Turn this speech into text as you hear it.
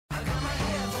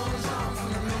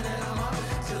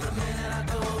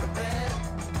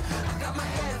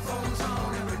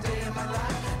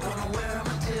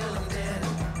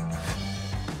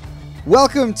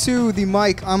Welcome to the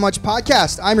Mike on Much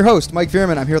podcast. I'm your host, Mike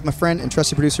Veerman. I'm here with my friend and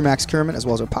trusted producer, Max Kerman, as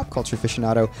well as our pop culture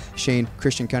aficionado, Shane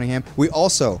Christian Cunningham. We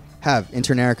also have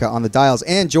intern Erica on the dials,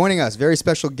 and joining us, very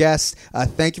special guest.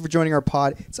 Thank you for joining our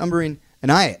pod. It's Umbreen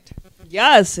Anayat.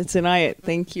 Yes, it's Anayat.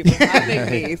 Thank you for having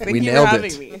me. Thank you for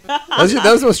having me. That was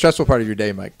the most stressful part of your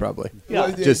day, Mike, probably.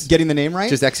 Yeah. Just getting the name right?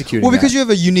 Just executing. Well, because you have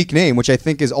a unique name, which I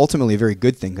think is ultimately a very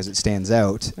good thing because it stands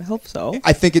out. I hope so.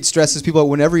 I think it stresses people out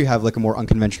whenever you have like a more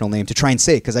unconventional name to try and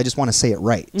say it, because I just want to say it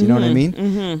right. Do you know what I mean?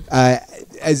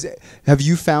 Mm-hmm. Have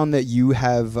you found that you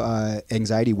have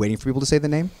anxiety waiting for people to say the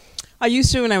name? I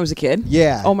used to when I was a kid.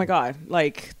 Yeah. Oh my God.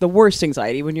 Like the worst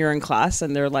anxiety when you're in class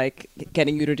and they're like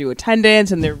getting you to do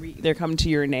attendance and they're coming to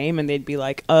your name and they'd be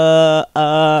like,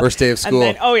 First day of school.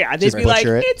 And then, they'd Just be like,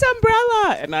 butcher it. it's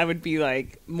Umbrella. And I would be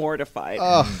like mortified.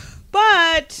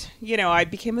 But, I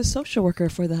became a social worker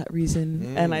for that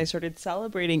reason. And I started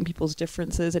celebrating people's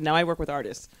differences. And now I work with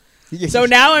artists. So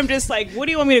now I'm just like, what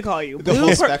do you want me to call you? The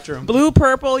whole spectrum. Blue,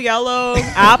 purple, yellow,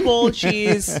 apple,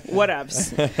 cheese,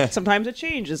 whatevs. Sometimes it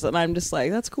changes, and I'm just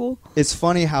like, that's cool. It's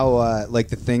funny how like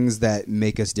the things that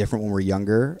make us different when we're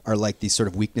younger are like these sort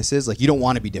of weaknesses. Like you don't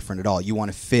want to be different at all. You want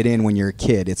to fit in when you're a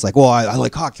kid. It's like, well, I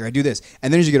like hockey, or I do this.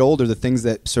 And then as you get older, the things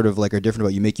that sort of like are different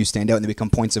about you make you stand out, and they become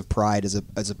points of pride as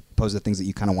opposed to things that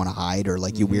you kind of want to hide or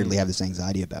like you weirdly have this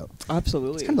anxiety about.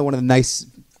 Absolutely. It's kind of one of the nice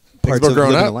parts of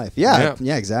living in life. Yeah,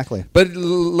 exactly. But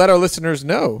let our listeners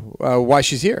know why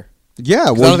she's here.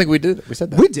 Yeah, well, I don't think we did. We said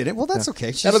that. We didn't. Well, that's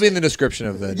okay. That'll be in the description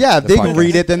of the. Yeah, the they podcast.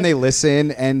 read it, then they listen,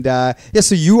 and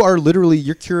so you're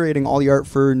curating all the art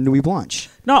for Nuit Blanche.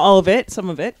 Not all of it,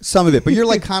 some of it. Some of it, but you're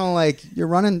like kind of like you're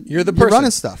running. You're the You're person.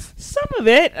 running stuff. Some of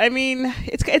it. I mean,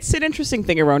 it's an interesting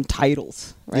thing around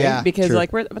titles, right? Yeah, because true.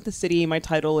 like we're at the city, my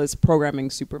title is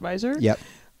programming supervisor. Yep.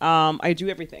 I do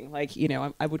everything. Like,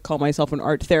 I would call myself an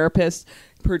art therapist,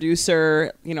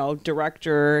 producer,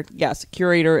 director. Yes,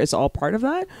 curator is all part of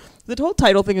that. The whole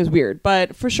title thing is weird,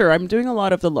 but for sure, I'm doing a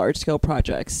lot of the large scale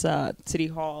projects. City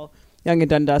Hall, Yonge and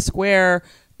Dundas Square,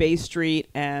 Bay Street,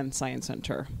 and Science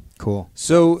Center. Cool.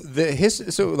 So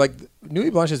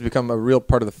Nuit Blanche has become a real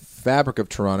part of the fabric of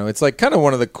Toronto. It's like kind of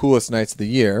one of the coolest nights of the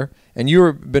year, and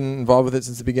you've been involved with it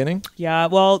since the beginning. Yeah,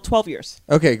 well, 12 years.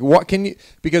 Okay, what can you?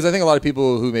 Because I think a lot of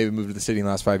people who maybe moved to the city in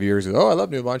the last 5 years go, "Oh, I love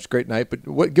Nuit Blanche, great night."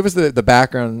 But give us the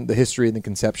background, the history, and the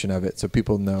conception of it, so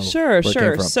people know. Sure. where it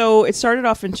came from. So it started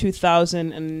off in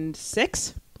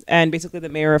 2006. And basically the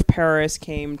mayor of Paris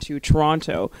came to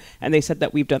Toronto and they said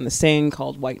that we've done this thing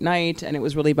called White Night, and it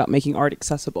was really about making art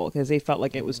accessible because they felt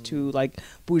like it was too like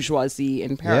bourgeoisie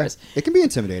in Paris. Yeah. It can be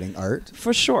intimidating, art.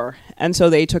 For sure. And so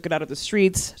they took it out of the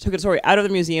streets, out of the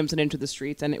museums and into the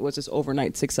streets, and it was this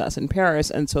overnight success in Paris.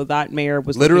 And so that mayor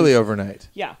was literally overnight.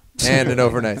 Yeah. And an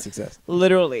overnight success.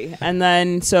 Literally. And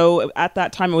then, so at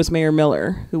that time, it was Mayor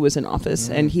Miller who was in office,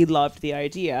 and he loved the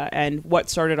idea. And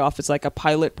what started off as like a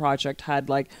pilot project had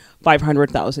like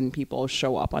 500,000 people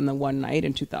show up on the one night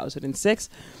in 2006.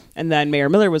 And then Mayor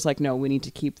Miller was like, no, we need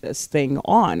to keep this thing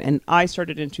on. And I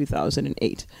started in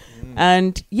 2008.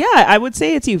 And yeah, I would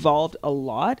say it's evolved a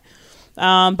lot.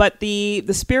 But the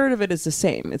spirit of it is the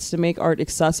same. It's to make art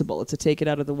accessible. It's to take it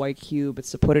out of the white cube.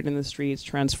 It's to put it in the streets,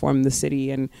 transform the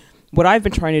city. And what I've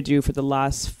been trying to do for the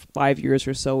last 5 years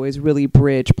or so is really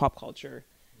bridge pop culture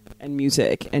and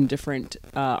music and different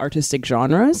artistic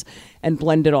genres and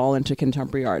blend it all into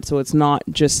contemporary art. So it's not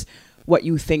just what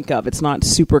you think of. It's not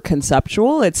super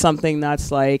conceptual. It's something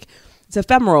that's like, it's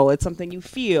ephemeral. It's something you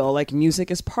feel. Like music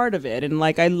is part of it. And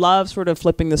like I love sort of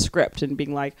flipping the script and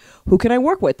being like, who can I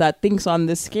work with that thinks on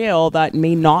this scale that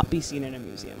may not be seen in a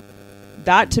museum?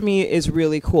 That to me is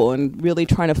really cool, and really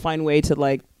trying to find a way to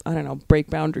like, I don't know, break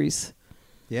boundaries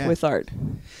with art.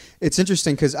 It's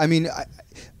interesting because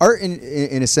art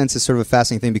in a sense is sort of a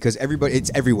fascinating thing because it's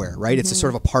everywhere, right? It's a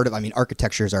sort of a part of,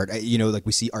 architecture is art. Like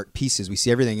we see art pieces, we see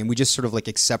everything, and we just sort of like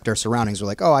accept our surroundings. We're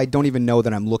like, oh, I don't even know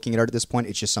that I'm looking at art at this point.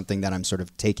 It's just something that I'm sort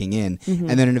of taking in.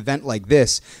 And then an event like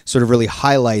this sort of really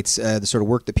highlights the sort of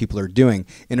work that people are doing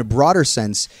in a broader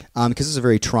sense, because this is a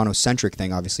very Toronto-centric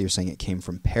thing. Obviously, you're saying it came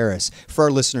from Paris. For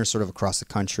our listeners sort of across the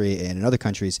country and in other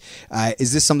countries,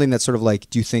 is this something that's sort of like,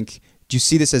 do you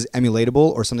see this as emulatable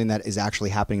or something that is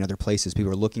actually happening in other places?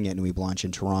 People are looking at Nuit Blanche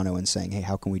in Toronto and saying, hey,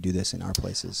 how can we do this in our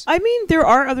places? I mean, there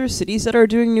are other cities that are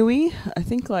doing Nuit. I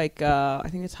think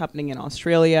it's happening in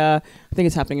Australia. I think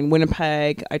it's happening in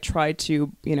Winnipeg. I tried to,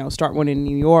 start one in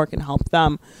New York and help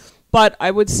them. But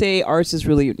I would say ours is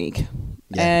really unique.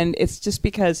 Yeah. And it's just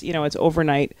because, it's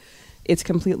overnight. It's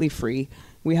completely free.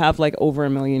 We have like over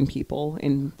 1 million people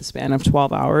in the span of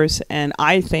 12 hours. And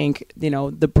I think,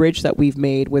 the bridge that we've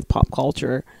made with pop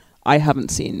culture I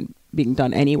haven't seen being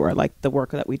done anywhere. Like the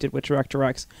work that we did with Director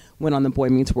X went on the Boy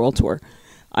Meets World tour.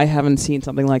 I haven't seen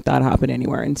something like that happen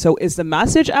anywhere. And so is the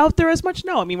message out there as much?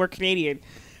 No. I mean, we're Canadian.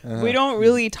 We don't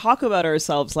really talk about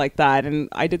ourselves like that. And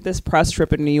I did this press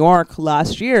trip in New York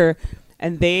last year,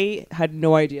 and they had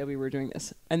no idea we were doing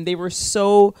this. And they were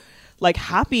so like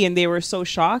happy, and they were so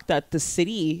shocked that the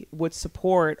city would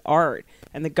support art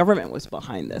and the government was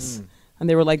behind this. And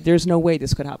they were like, there's no way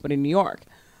this could happen in New York.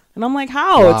 And I'm like,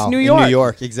 how? Wow. It's New York. In New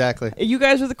York, exactly. You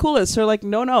guys are the coolest. They're like,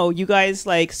 no, you guys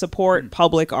like support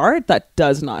public art. That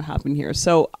does not happen here.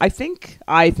 So I think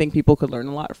people could learn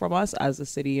a lot from us as a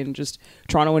city, and just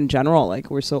Toronto in general. Like,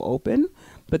 we're so open,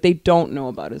 but they don't know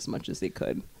about as much as they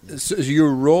could. So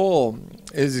your role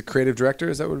is a creative director.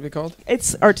 Is that what it would be called?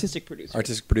 It's artistic producer.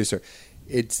 Artistic producer.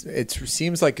 It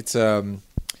seems like it's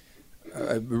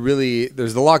really,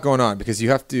 there's a lot going on because you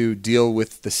have to deal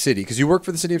with the city, because you work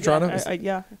for the city of Toronto.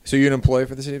 Yeah. So you're an employee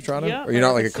for the city of Toronto, Yeah, or you're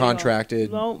not like a City Hall.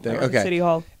 contracted No, thing? okay. City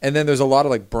Hall. And then there's a lot of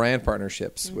like brand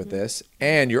partnerships with this,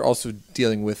 and you're also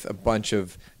dealing with a bunch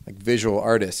of like visual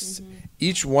artists.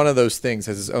 Each one of those things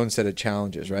has its own set of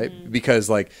challenges, right? Because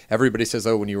like everybody says,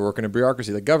 oh, when you work in a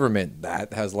bureaucracy, like government,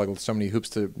 that has like so many hoops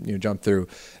to jump through.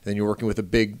 And then you're working with a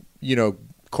big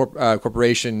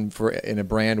corporation in a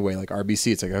brand way like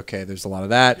RBC. It's like, okay, there's a lot of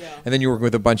that. Yeah. And then you're working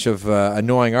with a bunch of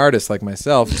annoying artists like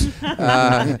myself.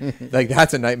 Like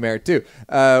that's a nightmare too.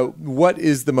 What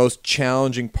is the most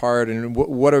challenging part, and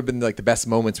what have been like the best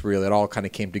moments where it all kind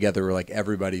of came together, where like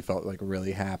everybody felt like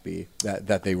really happy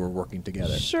that they were working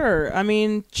together? Sure. I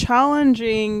mean,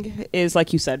 challenging is,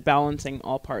 like you said, balancing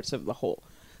all parts of the whole.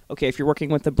 Okay, if you're working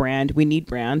with a brand, we need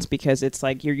brands because it's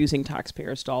like you're using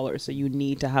taxpayers' dollars. So you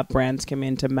need to have brands come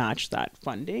in to match that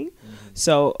funding.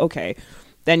 So, okay,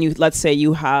 then let's say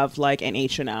you have like an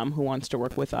H&M who wants to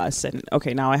work with us. And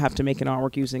okay, now I have to make an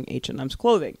artwork using H&M's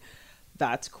clothing.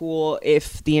 That's cool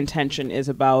if the intention is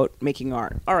about making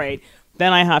art. All right,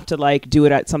 then I have to like do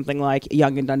it at something like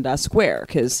Yonge and Dundas Square,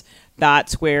 because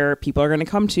that's where people are going to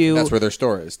come to. That's where their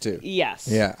store is too. Yes.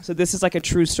 Yeah. So this is like a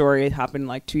true story. It happened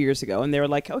like 2 years ago, and they were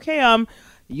like, okay,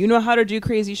 you know how to do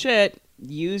crazy shit.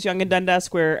 Use Yonge and Dundas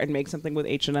Square and make something with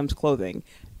H&M's clothing,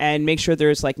 and make sure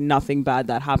there's like nothing bad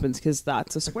that happens, because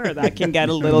that's a square that can get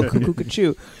a little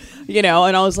cuckoo-cuckoo, And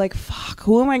I was like, fuck,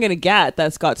 who am I going to get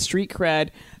that's got street cred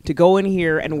to go in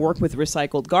here and work with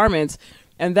recycled garments?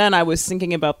 And then I was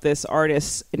thinking about this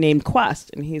artist named Quest,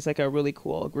 and he's like a really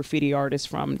cool graffiti artist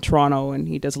from Toronto, and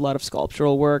he does a lot of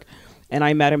sculptural work. And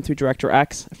I met him through Director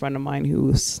X, a friend of mine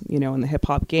who's, in the hip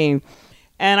hop game.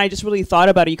 And I just really thought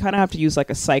about it. You kind of have to use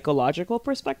like a psychological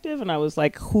perspective. And I was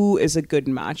like, who is a good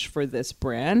match for this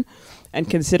brand? And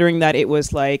considering that it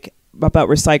was like about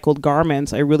recycled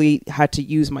garments, I really had to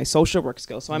use my social work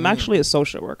skills. So I'm actually a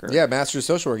social worker. Yeah, master of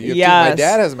social work. You have Yes. my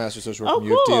dad has a master of social work from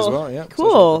U of T as well. Yeah,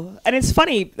 cool. And it's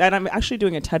funny that I'm actually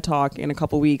doing a TED Talk in a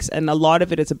couple weeks, and a lot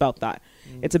of it is about that.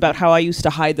 It's about how I used to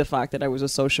hide the fact that I was a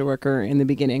social worker in the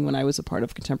beginning when I was a part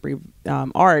of contemporary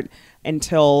art,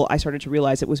 until I started to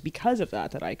realize it was because of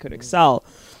that I could excel.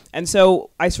 And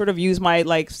so I sort of used my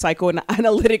like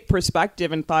psychoanalytic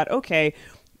perspective and thought, okay,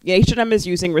 H&M is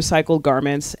using recycled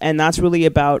garments, and that's really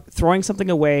about throwing something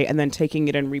away and then taking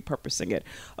it and repurposing it.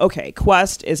 Okay,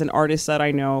 Quest is an artist that I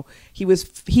know. He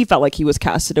felt like he was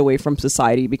casted away from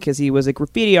society because he was a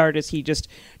graffiti artist. He just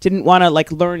didn't want to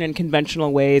like learn in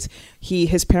conventional ways.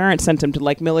 His parents sent him to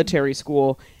like military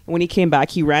school, and when he came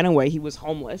back, he ran away. He was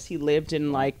homeless. He lived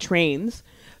in like trains.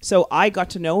 So I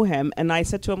got to know him, and I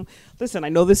said to him, listen, I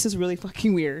know this is really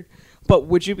fucking weird, but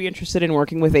would you be interested in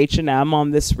working with H&M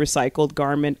on this recycled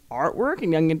garment artwork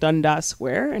in Yonge and Dundas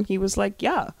Square? And he was like,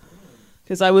 yeah.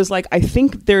 Because I was like, I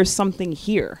think there's something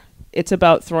here. It's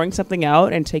about throwing something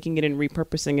out and taking it and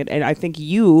repurposing it. And I think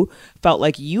you felt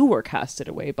like you were casted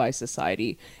away by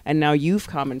society, and now you've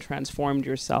come and transformed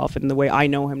yourself. And the way I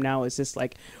know him now is this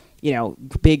like,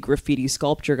 big graffiti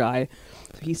sculpture guy.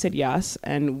 He said yes,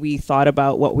 and we thought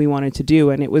about what we wanted to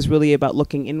do, and it was really about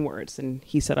looking inwards. And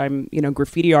he said, I'm,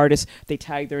 graffiti artists, they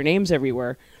tag their names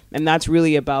everywhere, and that's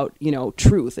really about,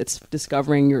 truth. It's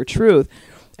discovering your truth.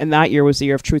 And that year was the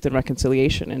year of Truth and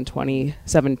Reconciliation in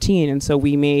 2017, and so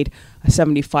we made a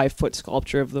 75-foot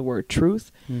sculpture of the word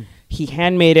truth. He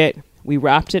handmade it. We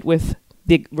wrapped it with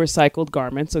the recycled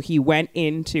garments. So he went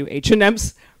into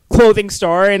H&M's clothing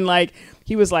store, and like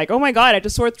he was like, oh my god, I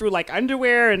just sort through like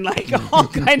underwear and like all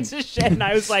kinds of shit, and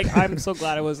I was like, I'm so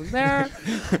glad I wasn't there.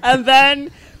 And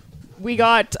then we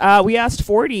asked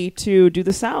 40 to do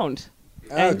the sound.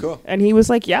 Cool. And he was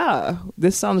like, yeah,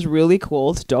 this sounds really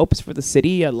cool. It's dope. It's for the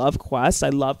city. I love Quest. I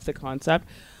love the concept.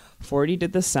 40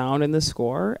 did the sound and the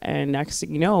score, and next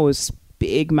thing you know, it was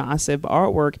big, massive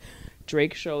artwork.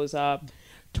 Drake shows up,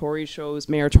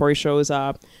 Mayor Tory shows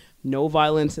up. No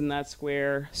violence in that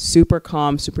square. Super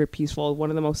calm, super peaceful.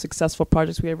 One of the most successful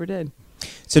projects we ever did.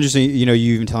 It's interesting, you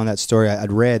even telling that story.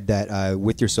 I'd read that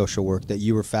with your social work that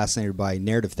you were fascinated by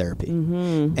narrative therapy,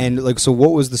 and like, so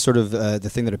what was the sort of the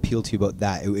thing that appealed to you about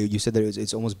that? You said that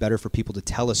it's almost better for people to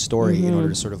tell a story in order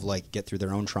to sort of like get through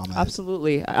their own trauma.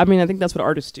 Absolutely. I mean, I think that's what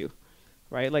artists do,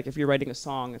 right? Like if you're writing a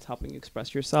song, it's helping you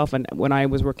express yourself. And when I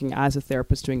was working as a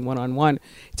therapist doing one-on-one,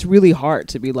 it's really hard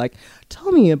to be like,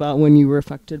 tell me about when you were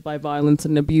affected by violence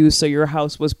and abuse, so your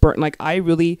house was burnt. Like I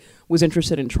really was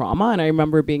interested in trauma. And I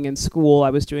remember being in school, I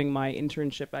was doing my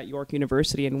internship at York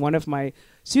University, and one of my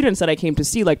students that I came to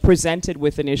see like presented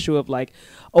with an issue of like,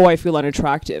 oh, I feel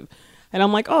unattractive. And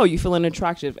I'm like, oh, you feel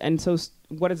unattractive. And so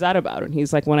what is that about? And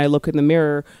he's like, when I look in the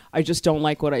mirror, I just don't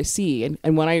like what I see.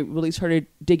 And when I really started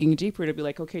digging deeper to be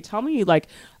like, okay, tell me like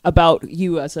about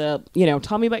you as a,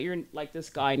 tell me about your, like this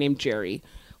guy named Jerry.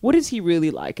 What is he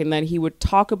really like? And then he would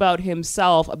talk about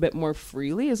himself a bit more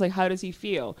freely. It's like, how does he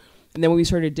feel? And then when we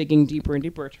started digging deeper and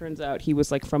deeper, it turns out he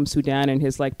was like from Sudan, and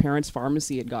his like parents'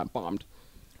 pharmacy had got bombed.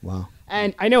 Wow.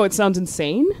 And I know it sounds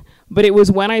insane, but it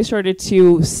was when I started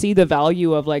to see the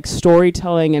value of like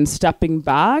storytelling and stepping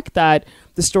back that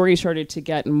the story started to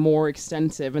get more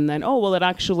extensive. And then,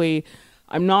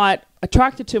 I'm not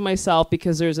attracted to myself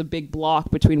because there's a big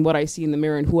block between what I see in the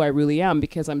mirror and who I really am,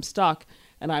 because I'm stuck.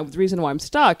 And the reason why I'm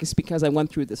stuck is because I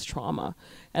went through this trauma.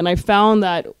 And I found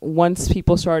that once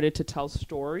people started to tell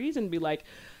stories and be like,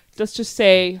 let's just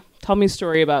say, tell me a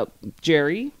story about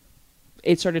Jerry,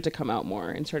 it started to come out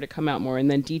more. And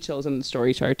then details in the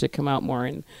story started to come out more.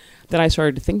 And then I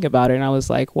started to think about it. And I was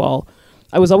like, well,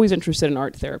 I was always interested in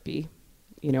art therapy,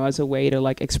 as a way to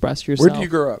like express yourself. Where did you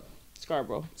grow up?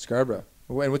 Scarborough.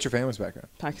 And what's your family's background?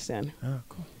 Pakistan. Oh,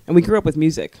 cool. And we grew up with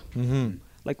music. Mm-hmm.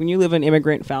 Like when you live in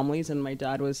immigrant families, and my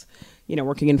dad was,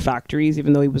 working in factories,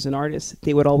 even though he was an artist,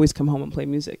 they would always come home and play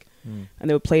music. And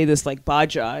they would play this like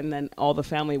baja, and then all the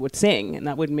family would sing, and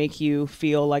that would make you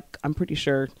feel like, I'm pretty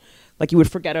sure, like you would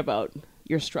forget about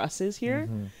your stresses here.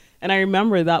 And I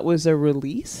remember that was a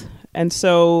release. And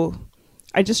so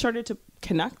I just started to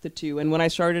connect the two. And when I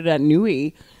started at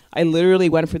NUI, I literally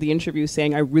went for the interview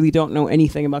saying, I really don't know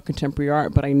anything about contemporary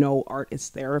art, but I know art is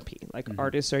therapy. Like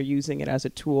artists are using it as a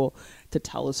tool to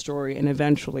tell a story and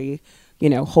eventually,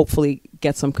 hopefully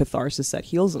get some catharsis that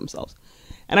heals themselves.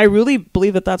 And I really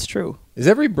believe that that's true. Is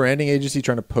every branding agency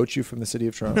trying to poach you from the city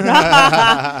of Toronto?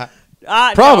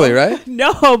 Probably, no. Right?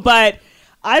 No, but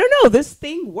I don't know. This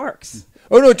thing works.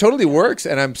 Oh, no, it totally works.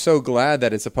 And I'm so glad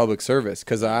that it's a public service,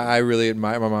 because I really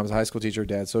admire my mom's a high school teacher,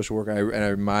 dad's social worker, and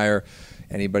I admire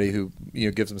anybody who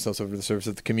gives themselves over to the service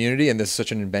of the community. And this is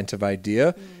such an inventive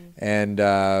idea. And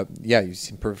you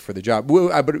seem perfect for the job.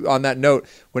 But on that note,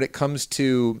 when it comes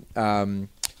to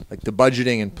like the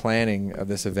budgeting and planning of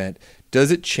this event,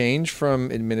 does it change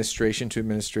from administration to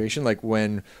administration? Like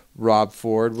when Rob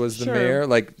Ford was the mayor,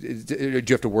 like do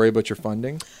you have to worry about your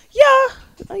funding? Yeah.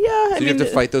 So you have to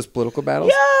fight those political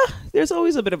battles? Yeah. There's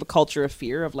always a bit of a culture of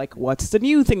fear of like, what's the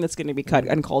new thing that's going to be cut?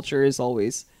 And culture is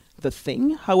always the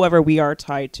thing. However, we are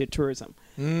tied to tourism.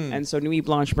 And so Nuit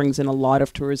Blanche brings in a lot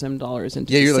of tourism dollars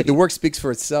into the you're city. like, the work speaks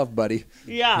for itself, buddy.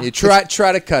 Yeah. You try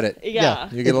to cut it. Yeah.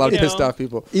 You get a lot of pissed off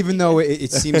people. Even though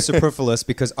it seems superfluous,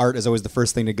 because art is always the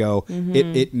first thing to go,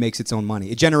 it makes its own money.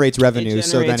 It generates revenue.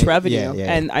 Revenue.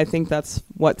 And I think that's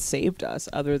what saved us,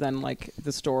 other than like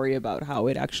the story about how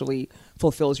it actually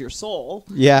fulfills your soul.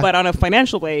 Yeah. But on a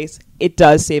financial base, it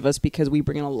does save us because we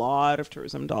bring in a lot of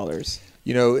tourism dollars.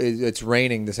 It's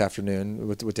raining this afternoon.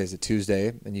 What day is it?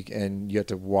 Tuesday, and you have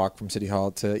to walk from City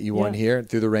Hall to E1 here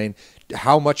through the rain.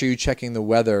 How much are you checking the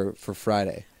weather for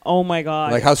Friday? Oh my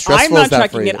God! Like how stressful is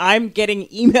that for you? I'm not checking it. I'm getting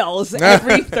emails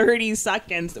every 30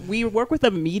 seconds. We work with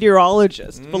a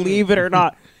meteorologist. Believe it or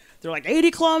not, they're like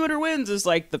 80-kilometer winds is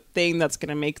like the thing that's going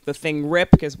to make the thing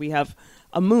rip, because we have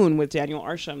a moon with Daniel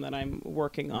Arsham that I'm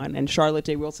working on, and Charlotte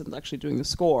Day Wilson's actually doing the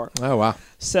score. Oh wow!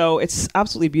 So it's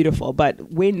absolutely beautiful,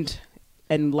 but wind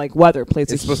and like weather plays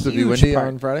a huge part. It's supposed to be windy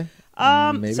on Friday?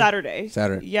 Maybe?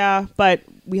 Saturday. Yeah, but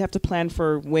we have to plan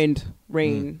for wind,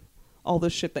 rain, all the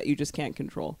shit that you just can't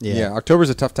control. Yeah, October's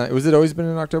a tough time. Was it always been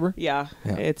in October? Yeah.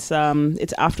 It's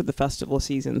after the festival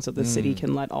season, so the city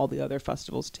can let all the other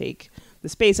festivals take the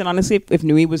space. And honestly, if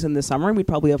Nuit was in the summer, we'd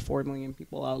probably have 4 million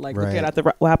people out. Like, look at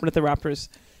what happened at the Raptors.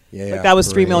 Like that was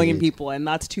 3 million people, and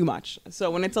that's too much. So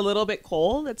when it's a little bit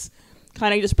cold, it's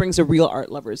kind of just brings the real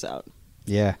art lovers out.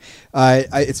 Yeah.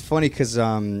 It's funny because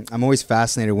I'm always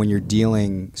fascinated when you're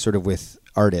dealing sort of with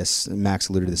artists. Max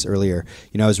alluded to this earlier.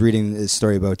 I was reading this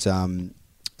story about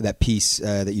that piece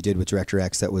that you did with Director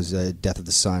X that was Death of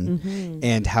the Sun,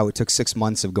 and how it took 6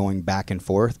 months of going back and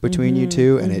forth between you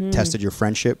two, and it tested your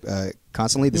friendship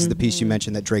constantly. This is the piece you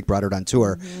mentioned that Drake brought out on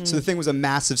tour. So the thing was a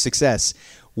massive success.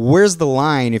 Where's the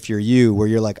line if you're you, where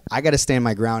you're like, I got to stand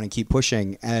my ground and keep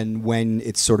pushing, and when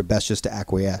it's sort of best just to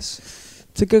acquiesce?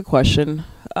 It's a good question.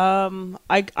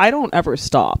 I don't ever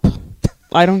stop.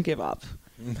 I don't give up.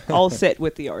 I'll sit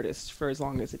with the artist for as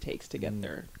long as it takes to get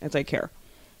there, as I care.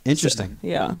 Interesting. So,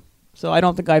 yeah. So I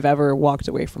don't think I've ever walked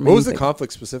away from What was the anything.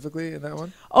 conflict specifically in that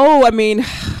one? Oh, I mean,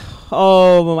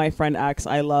 my friend X.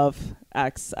 I love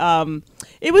X.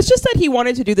 It was just that he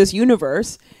wanted to do this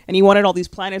universe, and he wanted all these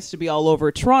planets to be all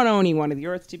over Toronto, and he wanted the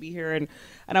Earth to be here, and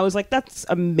I was like, that's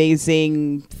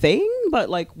amazing thing, but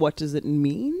like, what does it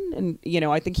mean? And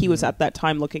I think he was at that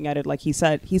time looking at it like he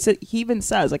even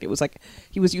says like it was like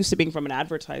he was used to being from an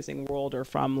advertising world or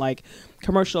from like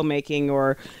commercial making,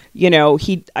 or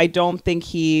I don't think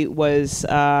he was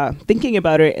thinking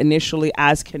about it initially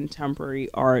as contemporary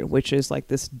art, which is like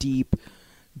this deep,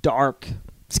 dark,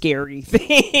 scary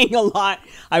thing. A lot.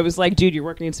 I was like, dude, your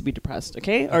work needs to be depressed,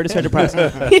 okay? Artists are depressed.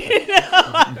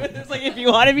 It's like, if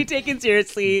you want to be taken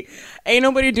seriously, ain't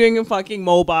nobody doing a fucking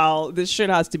mobile. This shit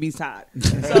has to be sad.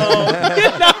 So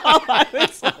I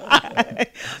was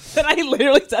like, and I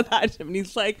literally said that to him, and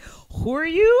he's like, who are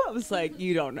you? I was like,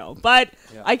 you don't know, but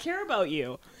I care about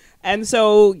you. And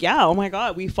so oh my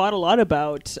god, we fought a lot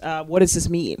about what does this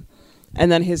mean. And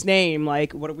then his name,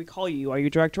 like, what do we call you? Are you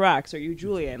Director X? Are you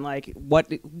Julian? Like, what?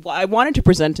 I wanted to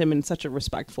present him in such a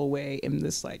respectful way in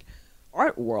this, like,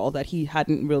 art world that he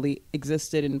hadn't really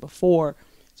existed in before.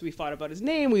 So we fought about his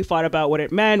name. We fought about what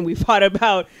it meant. We fought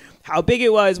about how big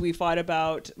it was. We fought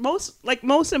about,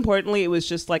 most importantly, it was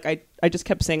just, like, I just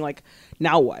kept saying, like,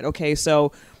 now what? Okay,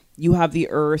 so you have the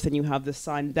Earth and you have the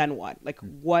sun, then what? Like,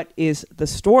 what is the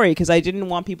story? Because I didn't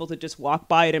want people to just walk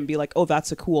by it and be like, oh,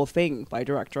 that's a cool thing by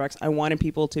Director X. I wanted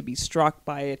people to be struck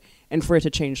by it and for it to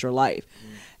change their life.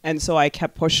 And so I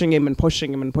kept pushing him and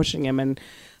pushing him and pushing him. And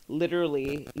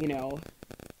literally,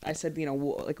 I said,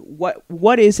 like,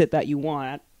 what is it that you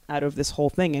want out of this whole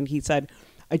thing? And he said,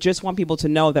 I just want people to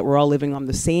know that we're all living on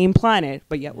the same planet,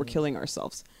 but yet we're killing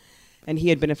ourselves. And he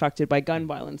had been affected by gun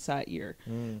violence that year.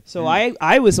 So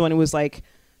I was the one who was like,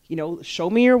 show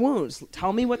me your wounds.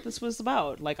 Tell me what this was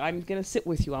about. Like, I'm going to sit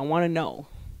with you. I want to know.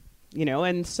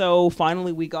 And so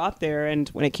finally we got there. And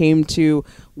when it came to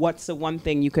what's the one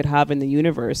thing you could have in the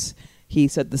universe, he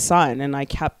said the sun. And I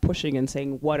kept pushing and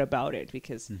saying, what about it?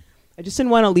 Because I just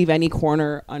didn't want to leave any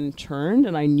corner unturned.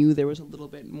 And I knew there was a little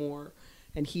bit more.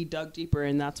 And he dug deeper.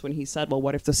 And that's when he said, well,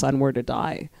 what if the sun were to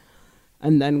die?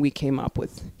 And then he came up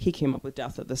with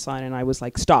Death of the Sun, and I was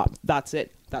like, stop, that's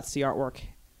it. That's the artwork.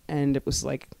 And it was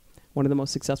like one of the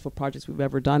most successful projects we've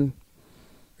ever done.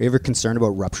 Are you ever concerned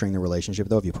about rupturing the relationship,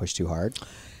 though, if you push too hard?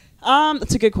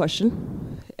 That's a good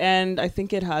question. And I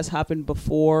think it has happened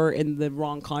before in the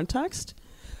wrong context.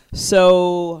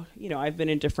 So, I've been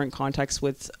in different contexts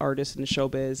with artists in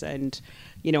showbiz, and,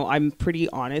 I'm pretty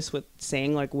honest with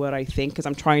saying, like, what I think, because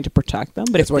I'm trying to protect them.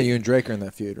 But that's why you and Drake are in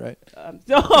that feud, right?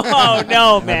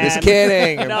 No, man. I'm just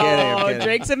kidding. I'm no, kidding.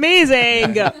 Drake's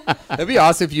amazing. That'd be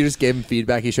awesome if you just gave him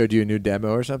feedback. He showed you a new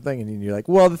demo or something, and you're like,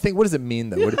 well, the thing, what does it mean,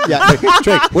 though? Like,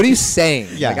 Drake, what are you saying?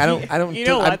 Yeah. Like, I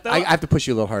don't, I have to push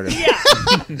you a little harder. Yeah.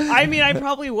 I mean, I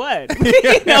probably would.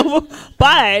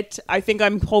 But I think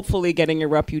I'm hopefully getting a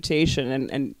reputation,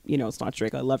 and it's not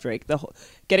Drake. I love Drake.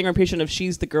 Getting a reputation of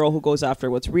she's the girl who goes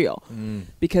after what's real,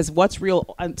 because what's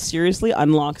real seriously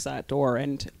unlocks that door.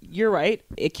 And you're right,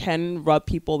 it can rub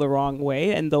people the wrong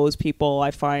way, and those people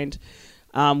I find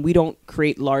we don't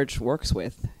create large works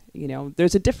with.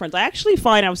 There's a difference. I actually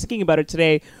find, I was thinking about it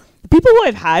today, the people who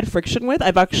I've had friction with,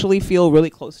 I've actually feel really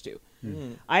close to.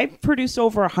 I've produced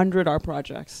over 100 art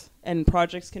projects, and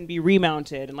projects can be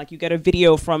remounted, and like you get a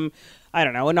video from, I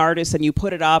don't know, an artist, and you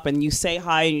put it up and you say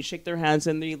hi and you shake their hands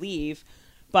and they leave.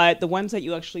 But the ones that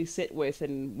you actually sit with,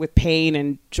 and with pain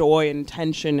and joy and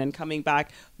tension and coming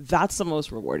back, that's the most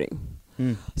rewarding.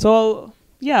 So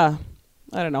yeah,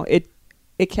 I don't know.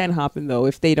 It can happen though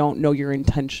if they don't know your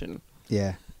intention.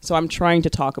 Yeah. So I'm trying to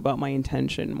talk about my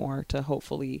intention more to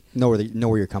hopefully know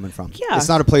where you're coming from. Yeah. It's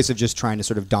not a place of just trying to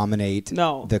sort of dominate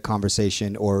No. the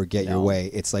conversation or get your No. way.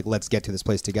 It's like, let's get to this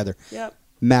place together. Yep.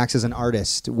 Max, as an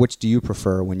artist, which do you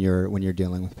prefer when you're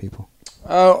dealing with people?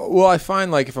 Well, I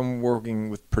find like if I'm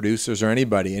working with producers or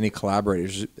anybody, any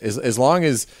collaborators, as long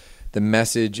as the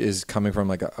message is coming from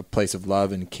like a place of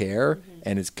love and care,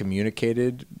 and it's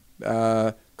communicated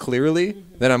clearly,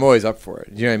 then I'm always up for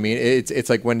it. You know what I mean? It's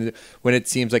like when it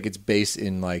seems like it's based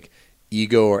in like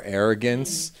ego or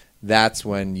arrogance, that's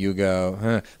when you go,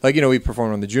 huh. Like, we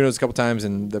performed on the Junos a couple times,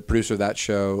 and the producer of that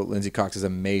show, Lindsay Cox, is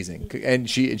amazing. And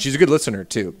she's a good listener,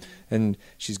 too. And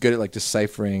she's good at, like,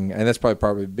 deciphering. And that's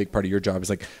probably a big part of your job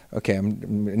is, like, okay, I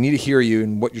need to hear you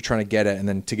and what you're trying to get at, and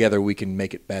then together we can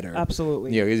make it better.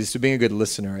 Absolutely. It's being a good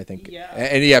listener, I think. Yeah.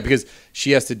 And because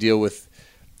she has to deal with,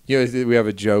 we have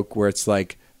a joke where it's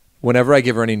like, whenever I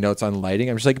give her any notes on lighting,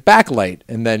 I'm just like, backlight.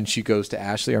 And then she goes to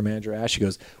Ashley, our manager, Ash. She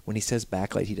goes, when he says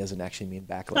backlight, he doesn't actually mean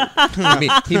backlight.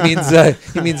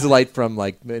 he means the light from,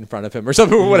 like, in front of him or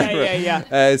something or whatever.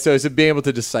 Yeah. So it's being able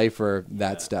to decipher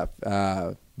that stuff.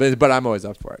 But I'm always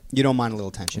up for it. You don't mind a little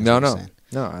tension. No.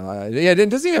 It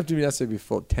doesn't even have to be necessarily be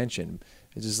full tension.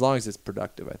 It's as long as it's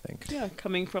productive, I think. Yeah,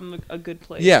 coming from a good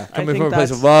place. Yeah, coming from a place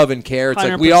of love and care. It's 100%.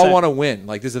 Like we all want to win.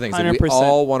 Like, this is the thing. Like, we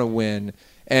all want to win.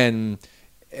 And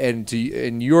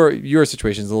your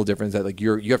situation is a little different. Is that, like,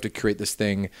 you have to create this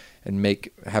thing and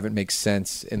have it make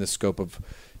sense in the scope of,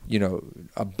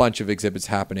 a bunch of exhibits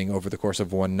happening over the course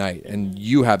of one night, and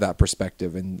you have that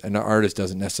perspective, and an artist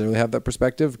doesn't necessarily have that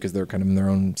perspective because they're kind of in their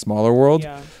own smaller world.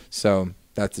 Yeah. So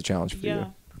that's the challenge for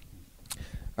you.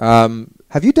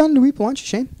 Have you done Nuit Blanche,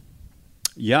 Shane?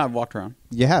 Yeah, I've walked around.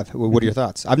 You have. What are your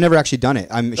thoughts? I've never actually done it.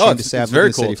 I'm ashamed to say I've lived in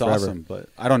the city forever. It's awesome, but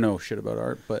I don't know shit about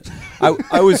art. But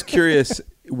I was curious,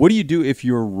 what do you do if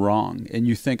you're wrong and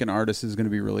you think an artist is going to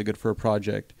be really good for a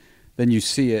project? Then you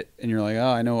see it and you're like, oh,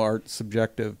 I know art's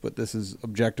subjective, but this is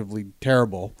objectively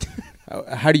terrible.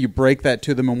 How do you break that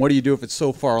to them? And what do you do if it's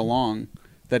so far along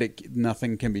that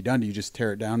nothing can be done? Do you just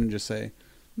tear it down and just say,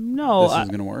 no, this isn't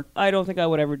going to work? I don't think I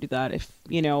would ever do that.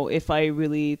 If I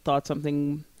really thought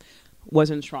something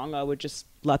wasn't strong, I would just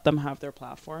let them have their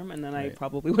platform, and then I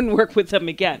probably wouldn't work with them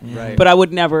again. Right. But I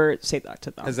would never say that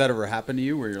to them. Has that ever happened to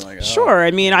you where you're like, oh. Sure.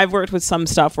 I mean, I've worked with some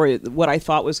stuff where what I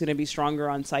thought was going to be stronger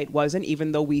on site wasn't,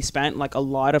 even though we spent, like, a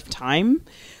lot of time.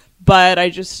 But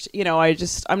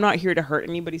I'm not here to hurt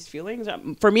anybody's feelings.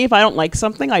 For me, if I don't like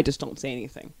something, I just don't say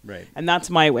anything. Right. And that's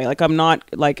my way. Like, I'm not,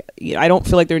 like, I don't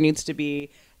feel like there needs to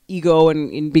be ego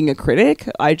in being a critic.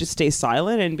 I just stay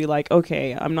silent and be like,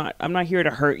 okay, I'm not here to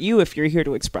hurt you. If you're here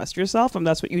to express yourself and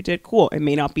that's what you did, cool. It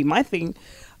may not be my thing.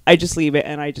 I just leave it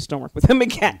and I just don't work with them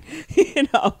again.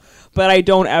 But I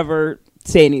don't ever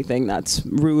say anything that's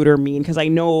rude or mean because I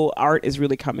know art is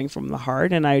really coming from the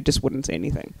heart, and I just wouldn't say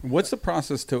anything. What's the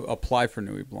process to apply for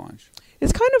Nuit Blanche?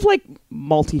 It's kind of like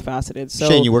multifaceted. So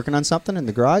Shane, you working on something in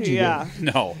the garage? Yeah.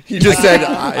 No. You just said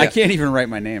I can't even write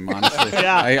my name, honestly.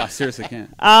 I seriously can't.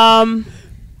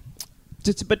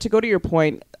 But to go to your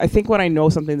point, I think when I know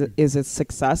something that is a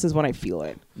success is when I feel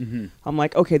it. Mm-hmm. I'm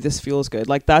like, okay, this feels good.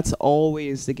 Like, that's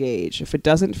always the gauge. If it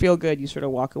doesn't feel good, you sort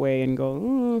of walk away and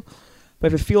go,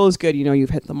 but if it feels good, you've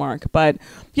hit the mark. But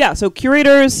yeah, so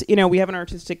curators, we have an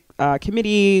artistic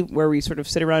committee where we sort of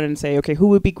sit around and say, okay, who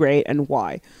would be great and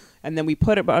why? And then we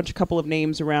put a couple of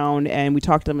names around and we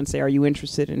talk to them and say, are you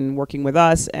interested in working with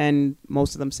us? And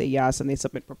most of them say yes, and they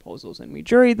submit proposals and we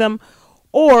jury them.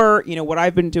 Or, what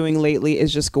I've been doing lately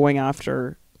is just going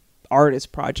after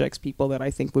artist projects, people that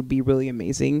I think would be really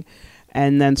amazing,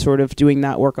 and then sort of doing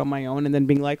that work on my own and then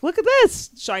being like, look at this,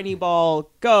 shiny ball,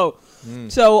 go.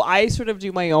 So I sort of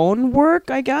do my own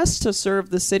work, I guess, to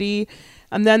serve the city.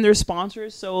 And then there's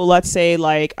sponsors. So let's say,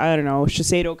 like, I don't know,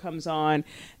 Shiseido comes on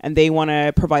and they want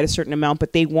to provide a certain amount,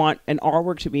 but they want an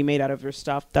artwork to be made out of their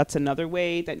stuff. That's another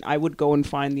way that I would go and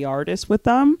find the artist with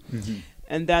them. Mm-hmm.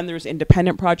 And then there's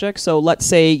independent projects. So let's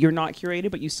say you're not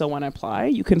curated, but you still want to apply.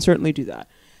 You can certainly do that.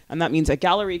 And that means a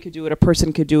gallery could do it, a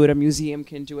person could do it, a museum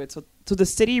can do it. So the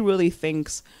city really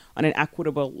thinks on an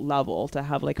equitable level to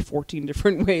have like 14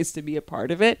 different ways to be a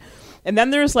part of it. And then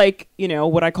there's like,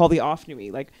 what I call the off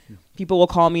Nuit. Like people will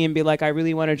call me and be like, I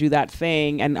really want to do that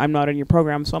thing and I'm not in your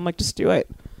program. So I'm like, just do it.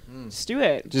 Just do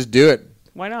it. Just do it.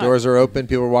 Why not? Doors are open.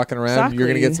 People are walking around. Exactly. You're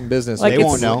going to get some business. Like, they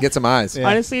won't know. Get some eyes. Yeah.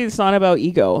 Honestly, it's not about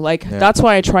ego. Like, that's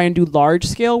why I try and do large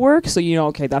scale work. So,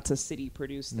 okay, that's a city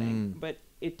produced thing. But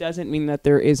it doesn't mean that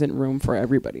there isn't room for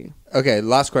everybody. Okay,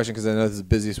 last question, because I know this is the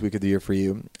busiest week of the year for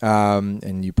you.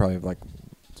 And you probably have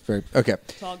okay.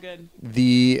 It's all good.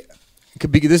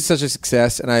 Because this is such a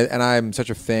success, and I'm such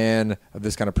a fan of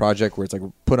this kind of project where it's like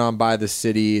put on by the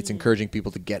city. It's encouraging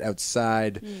people to get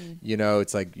outside.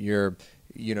 It's like you're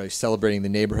celebrating the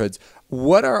neighborhoods.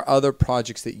 What are other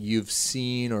projects that you've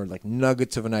seen or like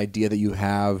nuggets of an idea that you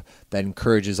have that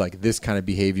encourages like this kind of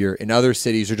behavior in other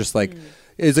cities, or just like,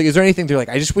 is there anything they're like,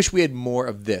 I just wish we had more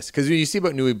of this? Because when you see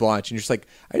about Nuit Blanche and you're just like,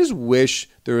 I just wish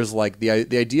there was like the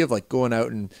idea of like going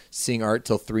out and seeing art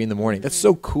till 3 a.m. That's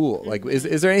so cool. Like,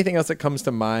 is there anything else that comes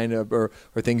to mind or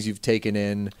things you've taken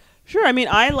in? Sure. I mean,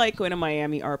 I like going to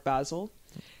Miami Art Basel.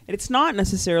 And it's not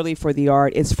necessarily for the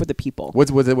art, it's for the people. What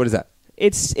is that?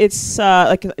 It's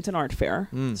like it's an art fair.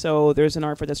 So there's an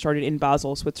art fair that started in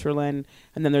Basel, Switzerland,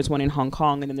 and then there's one in Hong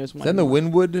Kong, and then there's one. Then the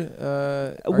in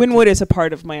Wynwood. Wynwood is a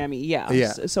part of Miami. Yeah.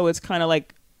 Yeah. So it's kind of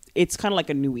like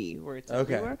a Nui where it's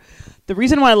Okay. everywhere. The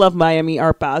reason why I love Miami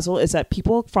Art Basel is that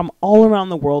people from all around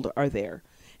the world are there.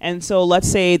 And so let's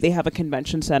say they have a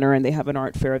convention center and they have an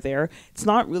art fair there. It's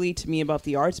not really to me about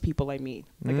the arts people I meet.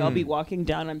 Like I'll be walking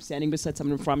down, I'm standing beside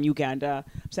someone from Uganda,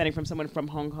 I'm standing from someone from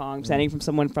Hong Kong, I'm standing from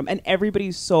someone from, and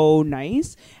everybody's so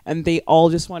nice and they all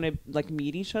just want to like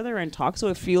meet each other and talk. So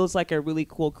it feels like a really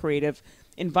cool creative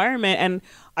environment. And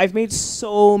I've made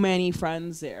so many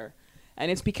friends there. And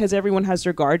it's because everyone has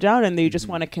their guard down and they just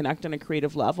want to connect on a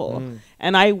creative level.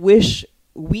 And I wish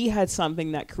we had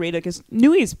something that created, because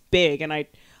Nui is big and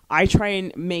I try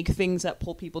and make things that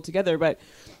pull people together, but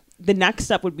the next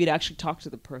step would be to actually talk to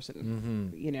the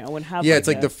person, you know, and have. Yeah, like it's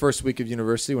like a- the first week of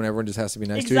university when everyone just has to be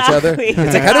nice Exactly. to each other.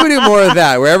 It's like, how do we do more of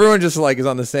that, where everyone just like is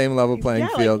on the same level playing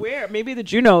yeah, field? like where maybe the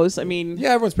Junos. I mean, Yeah,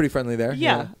 everyone's pretty friendly there.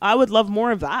 yeah, I would love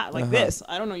more of that, like this.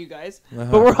 I don't know you guys,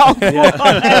 but we're all cool.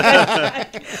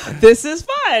 This is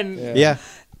fun. Yeah.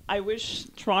 I wish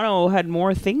Toronto had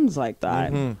more things like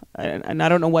that, and I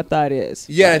don't know what that is.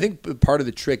 Yeah, I think part of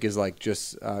the trick is like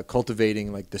just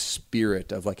cultivating like the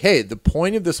spirit of like, hey, the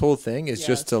point of this whole thing is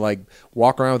just Yes. to like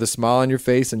walk around with a smile on your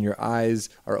face and your eyes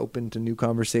are open to new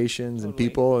conversations and Totally.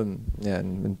 people,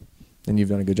 and you've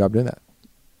done a good job doing that.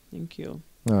 Thank you.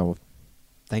 Oh, well,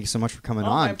 Thank you so much for coming Oh,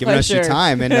 on, my giving us your pleasure.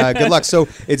 time, and good luck. So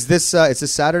it's this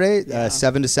Saturday, Yeah.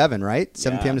 7 to 7, right?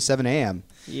 7 Yeah. p.m. to 7 a.m.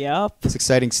 Yep. It's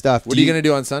exciting stuff. what are you gonna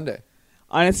do on Sunday?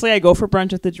 Honestly, I go for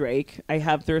brunch at the Drake. I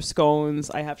have their scones.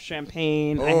 I have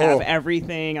champagne. I have Oh.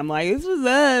 everything. I'm like, this is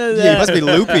Yeah, you must be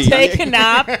loopy. Take a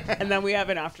nap, and then we have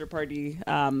an after party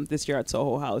this year at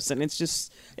Soho House, and it's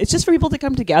just for people to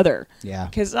come together. Yeah.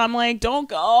 Because I'm like, don't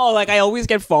go. Like I always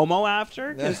get FOMO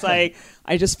after, because like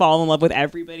I just fall in love with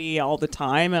everybody all the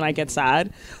time, and I get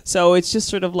sad. So it's just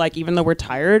sort of like, even though we're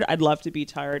tired, I'd love to be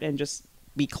tired and just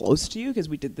be close to you, because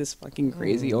we did this fucking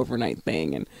crazy overnight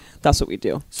thing, and that's what we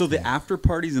do So the after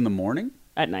party's in the morning?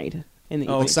 at night in the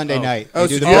Oh, evening. Like Sunday night. Oh, You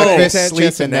do so the do you have a breakfast, chance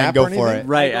sleep, to and then nap go or for anything? it.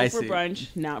 Right, I I go for see.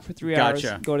 brunch, nap for 3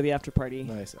 Gotcha. hours, go to the after party.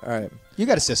 Nice. All right. You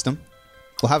got a system.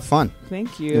 We'll have fun.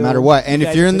 Thank you. No matter what. And You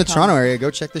if guys you're in the should Toronto come. area,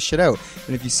 go check this shit out.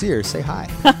 And if you see her, say hi.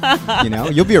 You know,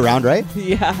 you'll be around, right?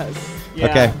 Yes. Yeah.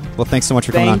 Okay. Well, thanks so much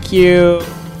for coming on. Thank you.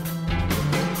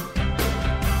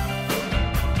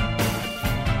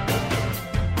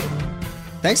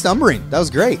 Thanks to Umbrine. That was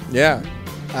great. Yeah.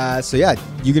 So yeah,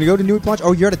 you gonna go to Nui Plunge?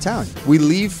 Oh, you're out of town. We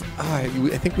leave. I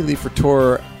think we leave for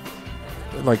tour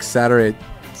like Saturday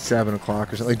at 7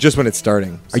 o'clock or something. Like just when it's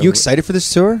starting. Are So- you excited for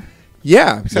this tour?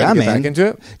 Yeah. I'm excited Yeah, to get man. back into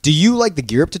it. Do you like the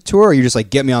gear up to tour, or are you just like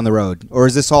get me on the road, or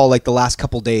is this all like the last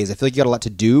couple days? I feel like you got a lot to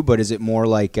do, but is it more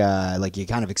like you're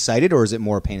kind of excited, or is it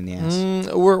more a pain in the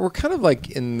ass? We're kind of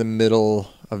like in the middle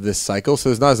of this cycle, so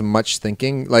there's not as much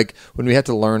thinking. Like when we had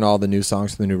to learn all the new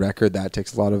songs for the new record, that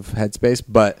takes a lot of headspace.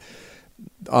 But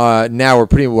now we're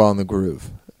pretty well in the groove,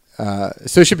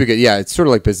 so it should be good. Yeah, it's sort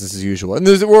of like business as usual. And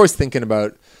we're always thinking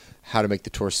about how to make the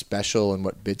tour special and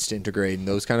what bits to integrate and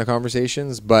those kind of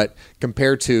conversations. But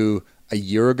compared to a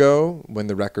year ago when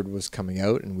the record was coming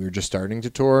out and we were just starting to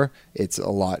tour, it's a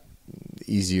lot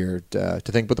easier to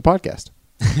think about the podcast.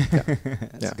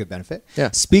 That's a good benefit. Yeah.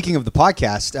 Speaking of the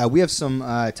podcast, we have some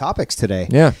topics today.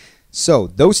 Yeah. So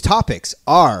those topics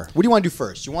are: what do you want to do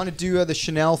first? You want to do the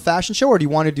Chanel fashion show, or do you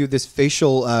want to do this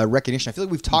facial recognition? I feel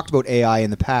like we've talked about AI in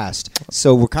the past,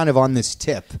 so we're kind of on this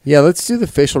tip. Yeah, let's do the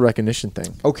facial recognition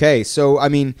thing. Okay, so I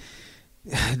mean,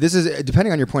 this is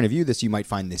depending on your point of view. You might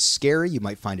find this scary, you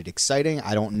might find it exciting.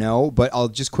 I don't know, but I'll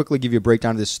just quickly give you a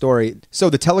breakdown of this story. So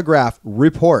the Telegraph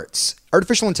reports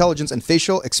artificial intelligence and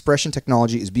facial expression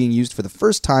technology is being used for the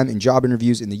first time in job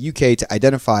interviews in the UK to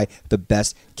identify the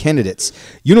best candidates.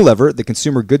 Unilever, the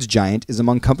consumer goods giant, is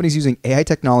among companies using AI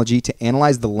technology to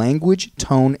analyze the language,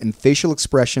 tone, and facial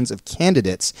expressions of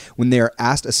candidates when they are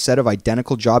asked a set of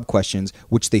identical job questions,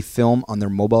 which they film on their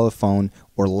mobile phone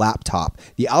or laptop.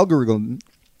 The algorithms.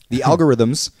 The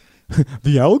algorithm.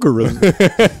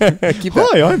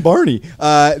 Hi, I'm Barney.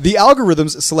 The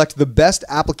algorithms select the best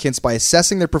applicants by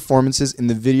assessing their performances in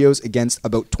the videos against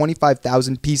about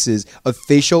 25,000 pieces of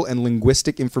facial and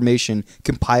linguistic information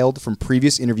compiled from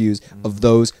previous interviews of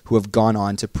those who have gone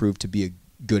on to prove to be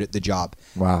good at the job.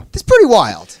 Wow. That's pretty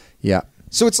wild. Yeah.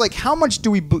 So it's like, how much do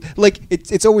we like?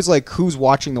 It's always like, who's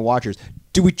watching the watchers?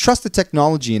 Do we trust the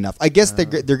technology enough? I guess they're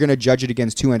going to judge it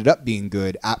against who ended up being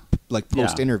good at like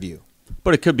post interview.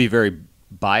 But it could be very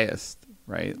biased,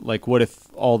 right? Like, what if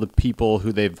all the people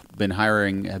who they've been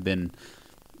hiring have been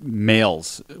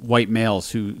white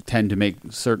males who tend to make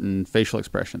certain facial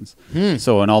expressions.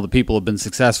 So, and all the people who have been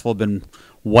successful have been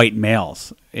white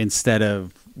males instead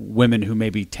of women who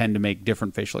maybe tend to make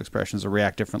different facial expressions or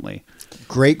react differently.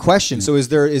 Great question. So is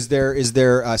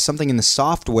there something in the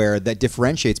software that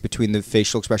differentiates between the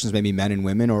facial expressions maybe men and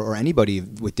women, or anybody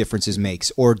with differences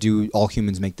makes, or do all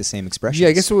humans make the same expressions? Yeah,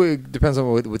 I guess it depends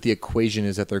on what the equation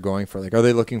is that they're going for. Like, are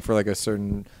they looking for like a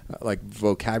certain like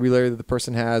vocabulary that the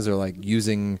person has, or like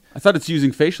using? I thought it's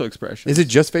using facial expressions. Is it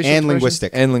just facial And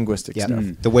expressions? linguistic stuff?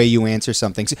 The way you answer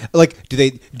something. So, like, do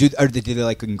they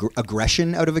like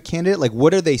aggression out of a candidate? Like,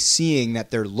 what are they seeing that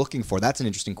they're looking for? That's an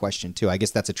interesting question too. I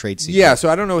guess that's a trade secret. Yeah, so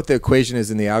I don't know what the equation is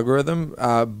in the algorithm,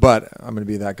 but I'm going to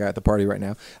be that guy at the party right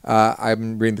now.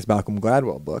 I'm reading this Malcolm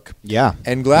Gladwell book. Yeah.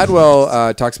 And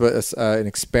Gladwell talks about an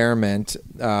experiment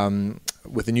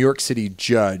with a New York City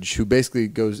judge who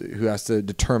basically who has to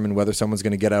determine whether someone's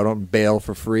going to get out on bail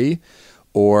for free,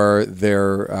 or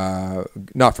they're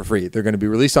not for free. They're going to be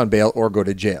released on bail or go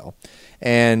to jail.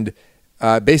 And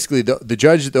basically, the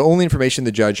judge, the only information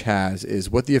the judge has is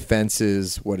what the offense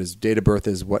is, what his date of birth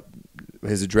is, what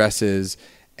his address is,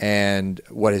 and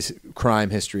what his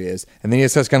crime history is. And then he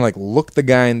has to kind of like look the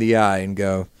guy in the eye and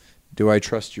go, do I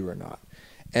trust you or not?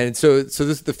 And so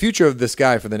the future of this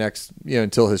guy for the next,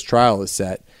 until his trial is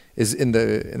set, is in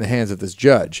the hands of this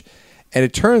judge. And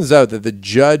it turns out that the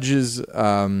judge's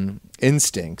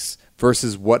instincts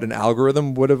versus what an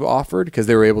algorithm would have offered, because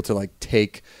they were able to like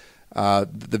take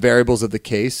the variables of the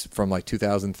case from like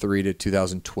 2003 to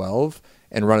 2012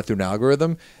 and run it through an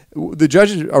algorithm. The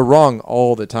judges are wrong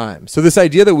all the time. So this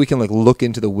idea that we can like look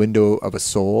into the window of a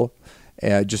soul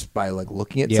just by like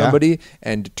looking at somebody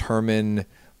and determine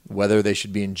whether they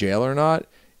should be in jail or not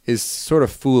is sort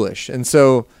of foolish. And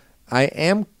so I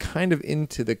am kind of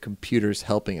into the computers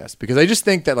helping us, because I just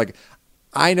think that like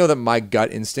I know that my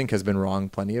gut instinct has been wrong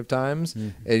plenty of times,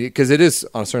 because it is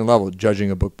on a certain level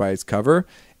judging a book by its cover,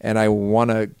 and I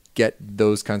want to get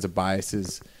those kinds of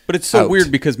biases. But it's so out.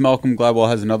 weird, because Malcolm Gladwell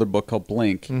has another book called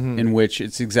Blink, in which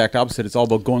it's the exact opposite. It's all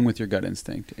about going with your gut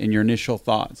instinct and your initial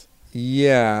thoughts.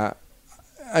 Yeah,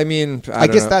 I mean, I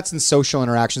guess that's in social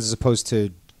interactions as opposed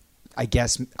to. I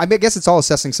guess it's all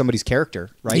assessing somebody's character,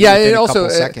 right? Yeah, Within and a also couple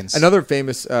seconds. another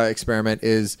famous experiment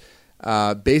is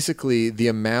basically the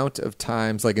amount of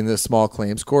times, like in the small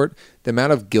claims court, the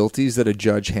amount of guilties that a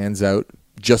judge hands out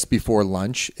just before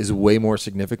lunch is way more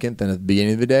significant than at the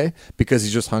beginning of the day, because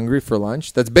he's just hungry for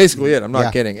lunch. That's basically it. I'm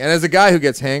not kidding. And as a guy who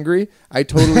gets hangry, I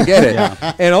totally get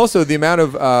it. And also the amount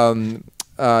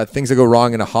of things that go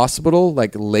wrong in a hospital,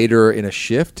 like later in a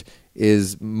shift,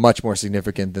 is much more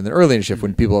significant than the early in a shift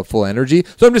when people have full energy.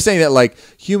 So I'm just saying that like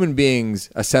human beings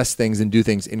assess things and do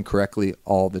things incorrectly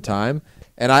all the time.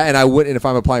 And I wouldn't, if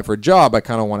I'm applying for a job, I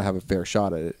kind of want to have a fair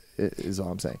shot at it, is all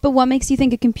I'm saying. But what makes you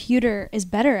think a computer is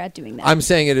better at doing that? I'm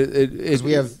saying it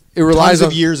we have it relies tons on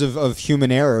of years of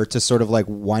human error to sort of like,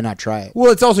 why not try it?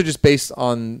 Well, it's also just based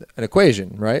on an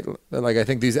equation, right? Like I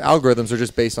think these algorithms are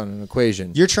just based on an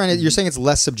equation. You're saying it's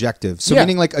less subjective. So Yeah.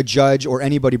 meaning like a judge or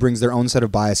anybody brings their own set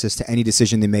of biases to any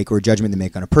decision they make or judgment they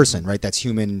make on a person, right? That's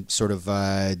human sort of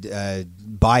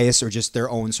bias, or just their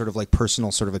own sort of like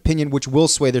personal sort of opinion, which will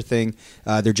sway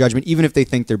their judgment, even if they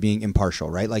think they're being impartial,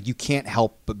 right? Like you can't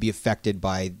help but be affected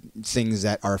by things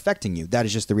that are affecting you. That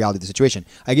is just the reality of the situation.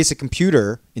 I guess a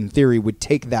computer, in theory, would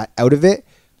take that out of it,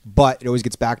 but it always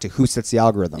gets back to who sets the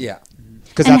algorithm. Yeah.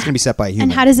 Because that's going to be set by a human.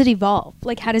 And how does it evolve?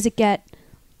 Like, how does it get?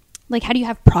 Like, how do you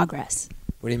have progress?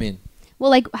 What do you mean? Well,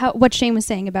 like what Shane was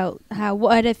saying about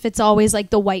what if it's always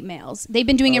like the white males? They've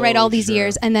been doing it right all these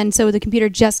years, and then so the computer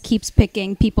just keeps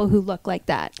picking people who look like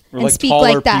that Or and like speak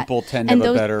taller like that. people tend to And have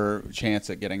a those- better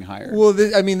chance at getting hired. Well,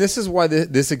 this is why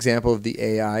this example of the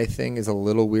AI thing is a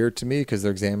little weird to me, because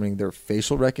they're examining their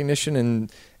facial recognition,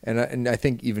 and I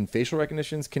think even facial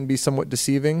recognitions can be somewhat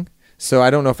deceiving. So I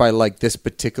don't know if I like this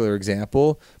particular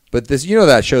example, but this,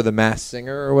 that show, The Masked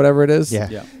Singer or whatever it is.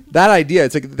 Yeah. That idea,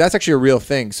 it's like that's actually a real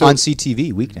thing. So on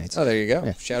CTV weeknights. oh, there you go.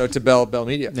 Yeah. Shout out to Bell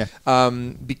Media. Yeah.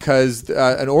 Because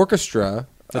an orchestra.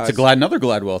 That's another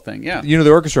Gladwell thing, yeah. You know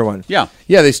the orchestra one? Yeah.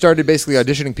 Yeah, they started basically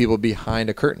auditioning people behind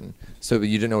a curtain, so that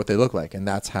you didn't know what they looked like, and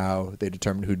that's how they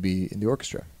determined who'd be in the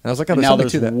orchestra. And I was like, oh, And there's now something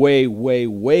there's to that. way, way,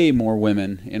 way more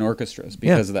women in orchestras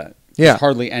because of that. Yeah. There's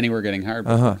hardly anywhere getting hired.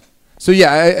 Uh-huh. So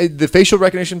yeah, the facial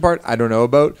recognition part, I don't know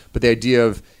about, but the idea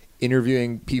of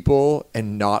interviewing people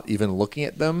and not even looking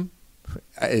at them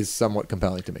is somewhat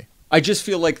compelling to me. I just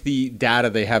feel like the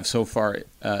data they have so far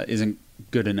isn't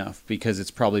good enough, because it's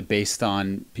probably based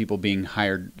on people being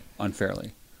hired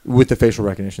unfairly. With the facial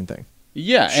recognition thing.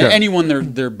 Yeah, Sure. anyone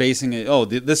they're basing it. Oh,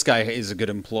 this guy is a good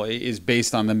employee is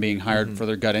based on them being hired for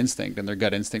their gut instinct, and their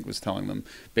gut instinct was telling them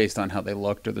based on how they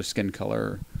looked or their skin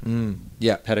color, or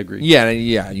Yeah. pedigree.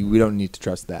 Yeah. We don't need to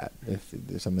trust that if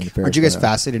there's something nefarious. Aren't you guys going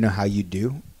on. fascinated to know how you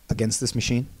do against this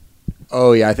machine?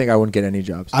 Oh yeah, I think I wouldn't get any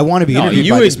jobs. I want to be No, interviewed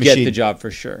you by would this get machine. the job for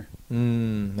sure. I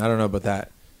don't know about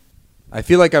that. I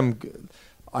feel like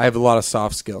I have a lot of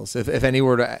soft skills. If anyone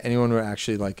were to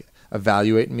actually like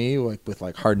evaluate me like with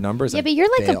like hard numbers, Yeah, I'd but you're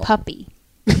like fail. a puppy,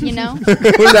 you know? What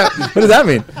does that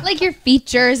mean? Like your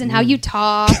features and how you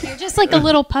talk. You're just like a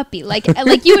little puppy. Like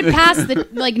you would pass the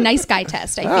like nice guy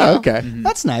test, I feel. Oh, okay.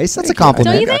 That's nice. That's a Thank you.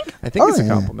 compliment. Don't you think? I think it's Oh, a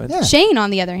yeah. compliment. Yeah. Shane, on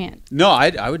the other hand. No,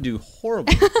 I would do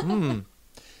horrible.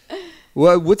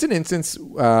 Well, what's an instance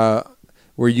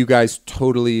where you guys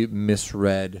totally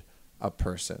misread a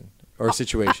person or a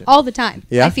situation? All the time.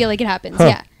 Yeah? I feel like it happens. Huh.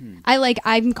 Yeah.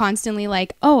 I'm constantly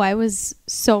like, oh, I was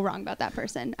so wrong about that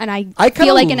person. And I I kinda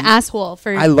feel like an l- asshole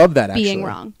for I love that actually. being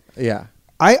wrong. Yeah.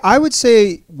 I would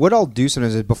say what I'll do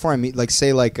sometimes is before I meet, like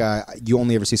say like you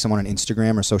only ever see someone on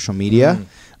Instagram or social media,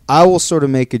 I will sort of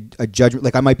make a judgment.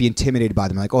 Like I might be intimidated by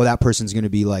them. Like, oh, that person's going to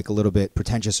be like a little bit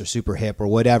pretentious or super hip or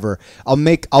whatever.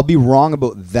 I'll be wrong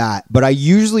about that. But I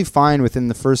usually find within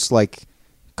the first like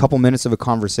couple minutes of a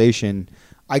conversation,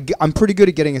 I'm pretty good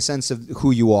at getting a sense of who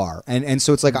you are. And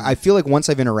so it's like I feel like once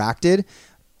I've interacted,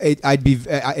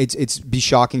 it's be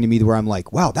shocking to me where I'm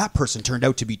like, wow, that person turned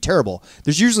out to be terrible.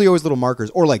 There's usually always little markers,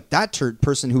 or like that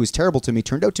person who was terrible to me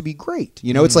turned out to be great.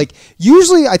 You know, it's like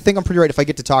usually I think I'm pretty right if I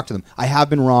get to talk to them. I have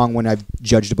been wrong when I've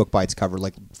judged a book by its cover,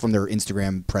 like from their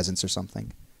Instagram presence or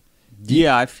something.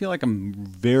 Yeah, I feel like I'm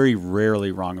very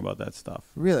rarely wrong about that stuff.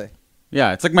 Really?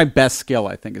 Yeah, it's like my best skill,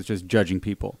 I think, is just judging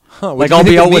people. Huh, like what I'll did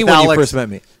be you out think of me with when you Alex. first met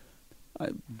me.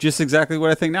 Just exactly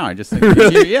what I think now. I just think,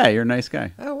 you're a nice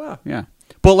guy. Oh wow. Yeah.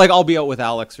 But like I'll be out with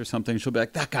Alex or something. She'll be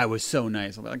like, that guy was so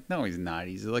nice. I'll be like, no, he's not.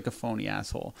 He's like a phony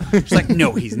asshole. She's like,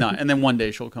 no, he's not. And then one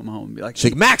day she'll come home and be like,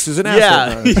 She's like, Max is an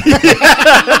Yeah.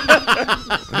 asshole.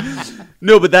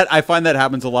 no, but that I find that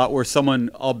happens a lot where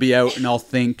I'll be out and I'll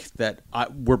think that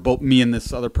we're both, me and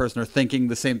this other person are thinking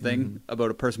the same thing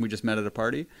about a person we just met at a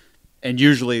party. And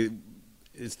usually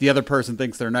it's the other person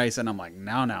thinks they're nice and I'm like,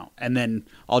 no. And then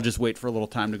I'll just wait for a little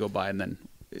time to go by and then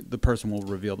the person will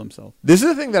reveal themselves. This is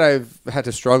the thing that I've had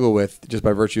to struggle with just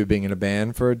by virtue of being in a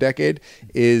band for a decade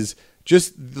is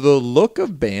just the look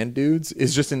of band dudes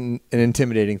is just an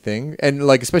intimidating thing. And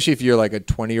like, especially if you're like a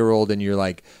 20-year-old and you're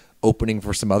like opening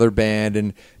for some other band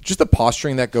and just the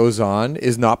posturing that goes on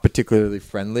is not particularly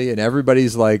friendly. And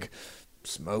everybody's like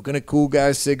smoking a cool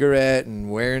guy's cigarette and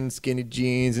wearing skinny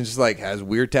jeans and just like has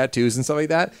weird tattoos and stuff like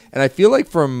that. And I feel like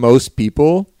for most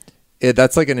people,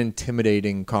 that's like an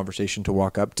intimidating conversation to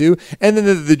walk up to. And then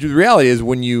the reality is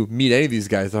when you meet any of these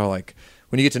guys, they're like,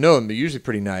 when you get to know them, they're usually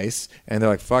pretty nice. And they're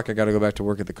like, fuck, I got to go back to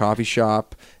work at the coffee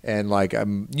shop. And like,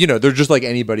 they're just like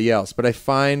anybody else. But I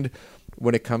find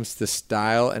when it comes to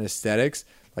style and aesthetics,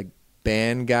 like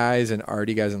band guys and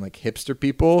arty guys and like hipster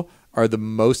people are the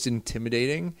most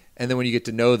intimidating. And then when you get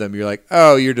to know them, you're like,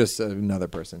 oh, you're just another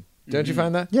person. Don't you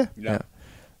find that? Yeah.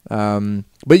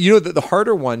 But the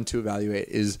harder one to evaluate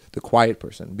is the quiet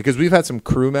person, because we've had some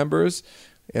crew members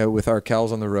with our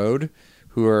Kells on the road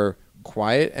who are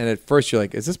quiet, and at first you're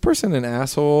like, is this person an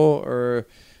asshole?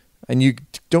 And you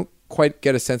don't quite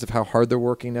get a sense of how hard they're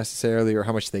working necessarily or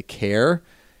how much they care.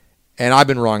 And I've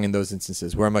been wrong in those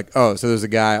instances where I'm like, oh, so there's a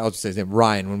guy, I'll just say his name,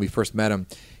 Ryan. When we first met him,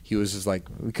 he was just like,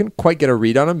 we couldn't quite get a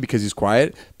read on him because he's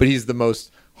quiet, but he's the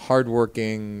most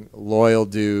hardworking, loyal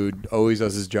dude, always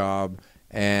does his job.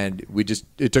 And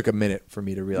it took a minute for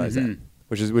me to realize that,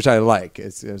 which I like. It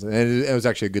was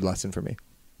actually a good lesson for me.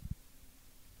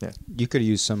 Yeah. You could have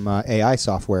used some AI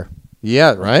software.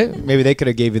 Yeah, right? Maybe they could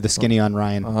have gave you the skinny on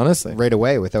Ryan Honestly. right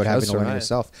away without having to learn it right.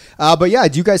 yourself. But yeah,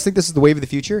 do you guys think this is the wave of the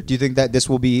future? Do you think that this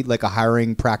will be like a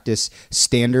hiring practice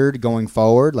standard going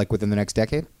forward, like within the next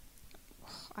decade?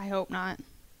 I hope not.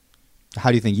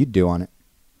 How do you think you'd do on it?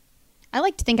 I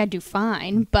like to think I do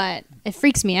fine, but it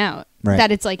freaks me out Right.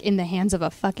 that it's like in the hands of a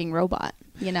fucking robot,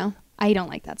 you know? I don't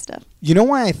like that stuff. You know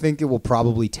why I think it will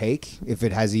probably take, if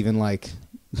it has even like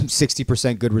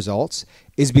 60% good results,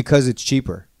 is because it's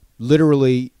cheaper.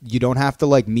 Literally, you don't have to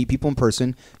like meet people in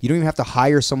person. You don't even have to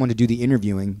hire someone to do the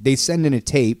interviewing. They send in a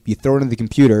tape, you throw it in the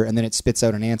computer, and then it spits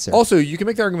out an answer. Also, you can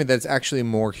make the argument that it's actually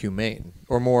more humane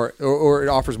or it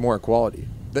offers more equality.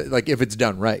 Like if it's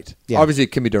done right. Yeah. Obviously,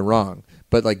 it can be done wrong.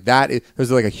 But like there's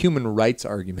like a human rights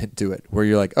argument to it where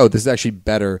you're like, oh, this is actually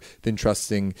better than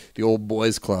trusting the old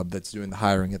boys club that's doing the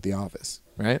hiring at the office,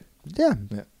 right? Yeah.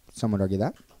 Yeah. Some would argue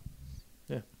that.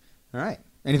 Yeah. All right.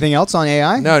 Anything else on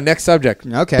AI? No, next subject.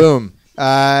 Okay. Boom.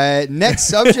 Next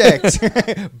subject.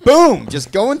 Boom.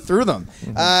 Just going through them.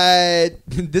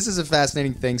 This is a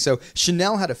fascinating thing. So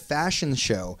Chanel had a fashion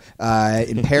show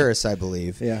in Paris, I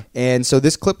believe. Yeah. And so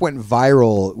this clip went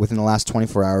viral within the last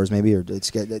 24 hours, maybe. Or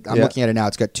I'm looking at it now.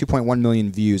 It's got 2.1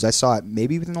 million views. I saw it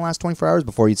maybe within the last 24 hours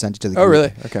before you sent it to the group. Oh,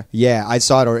 really? Okay. Yeah, I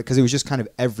saw it because it was just kind of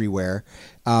everywhere.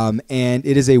 And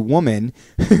it is a woman.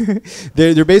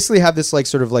 they basically have this like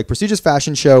sort of like prestigious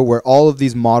fashion show where all of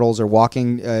these models are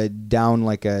walking down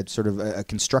like a sort of a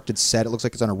constructed set. It looks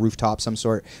like it's on a rooftop some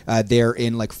sort. They're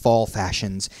in like fall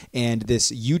fashions, and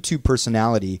this YouTube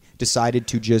personality decided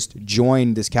to just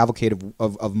join this cavalcade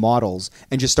of models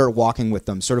and just start walking with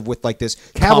them, sort of with like this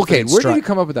Cavalcade. confident Where strut. did you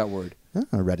come up with that word?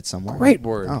 I read it somewhere. Great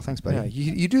word. Oh, thanks, buddy. Yeah,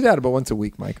 you do that about once a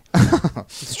week, Mike.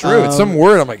 It's true. It's some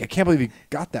word. I'm like, I can't believe you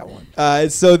got that one.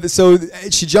 So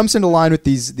she jumps into line with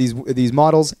these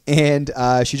models, and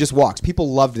she just walks.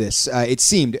 People loved this. It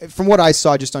seemed, from what I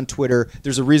saw just on Twitter,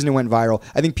 there's a reason it went viral.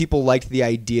 I think people liked the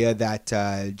idea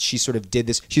that she sort of did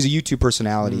this. She's a YouTube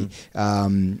personality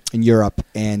in Europe,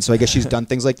 and so I guess she's done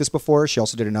things like this before. She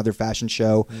also did another fashion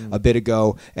show a bit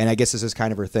ago, and I guess this is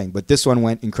kind of her thing. But this one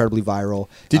went incredibly viral.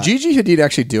 Did Gigi Hadid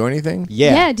actually do anything?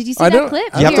 Yeah. Did you see I that don't-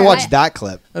 clip? You have to Here, watch that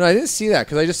clip. No, I didn't see that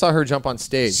because I just saw her jump on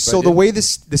stage. So the way the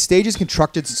stage is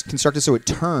constructed so it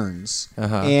turns,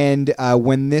 and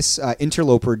when this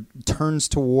interloper turns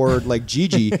toward like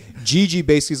Gigi, Gigi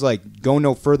basically is like, "Go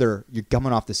no further. You're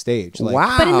coming off the stage." Like,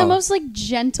 wow. But in the most like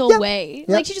gentle way.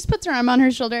 Yeah. Like she just puts her arm on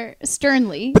her shoulder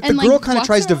sternly. But and, the girl like, kind of walks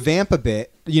tries to around. vamp a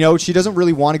bit. You know, she doesn't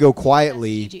really want to go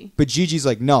quietly. That's Gigi. But Gigi's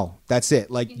like, "No, that's it.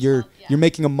 Like you're yeah. you're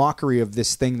making a mockery of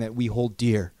this thing that we hold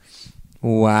dear."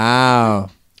 Wow.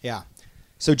 Yeah.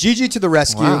 So Gigi to the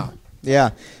rescue. Wow.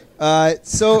 Yeah.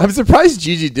 So I'm surprised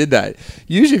Gigi did that.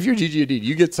 Usually, if you're Gigi Hadid,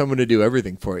 you get someone to do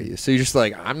everything for you. So you're just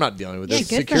like, I'm not dealing with Yeah, this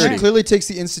good for security. her. clearly takes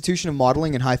the institution of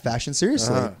modeling and high fashion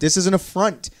seriously. This is an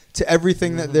affront to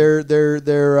everything that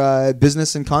their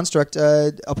business and construct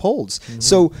upholds.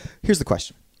 So here's the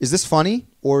question: is this funny,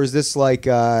 or is this like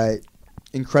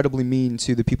incredibly mean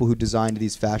to the people who designed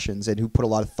these fashions and who put a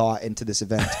lot of thought into this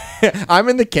event? I'm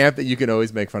in the camp that you can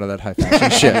always make fun of that high fashion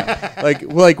shit.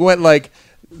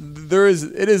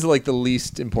 It is like the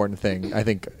least important thing I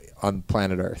think on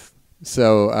planet Earth.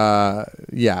 So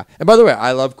yeah. And by the way,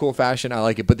 I love cool fashion. I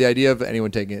like it, but the idea of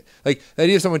someone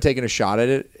taking a shot at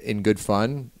it in good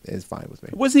fun is fine with me.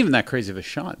 It wasn't even that crazy of a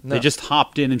shot. No. They just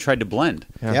hopped in and tried to blend.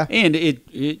 Yeah. And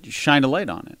it shined a light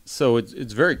on it. So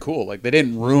it's very cool. Like they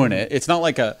didn't ruin it. It's not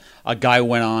like a guy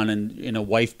went on and in a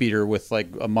wife beater with like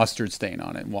a mustard stain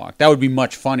on it and walked. That would be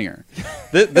much funnier.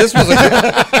 This was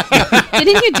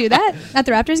Didn't you do that at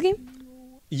the Raptors game?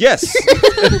 Yes.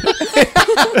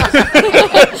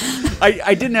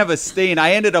 I didn't have a stain.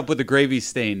 I ended up with a gravy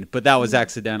stain, but that was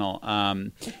accidental.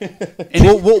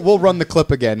 We'll run the clip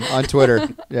again on Twitter.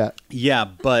 Yeah. Yeah,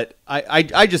 but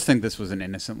I just think this was an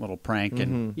innocent little prank,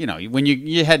 and you know, when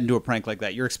you head into a prank like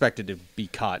that, you're expected to be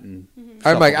caught. And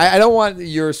All right, Mike, I don't want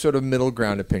your sort of middle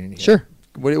ground opinion here. Sure.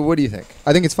 What do you think?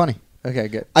 I think it's funny. Okay,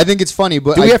 good. I think it's funny,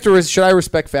 but Do we have to? Should I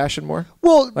respect fashion more?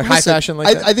 Well, Like high listen, fashion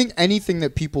like that? I think anything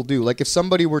that people do, like if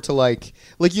somebody were to like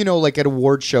you know, like at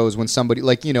award shows when somebody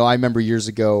like, you know, I remember years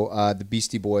ago the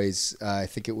Beastie Boys, I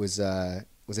think it was it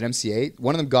MC8?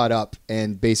 One of them got up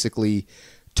and basically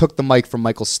took the mic from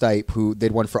Michael Stipe, who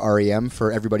they'd won for REM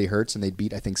for Everybody Hurts, and they'd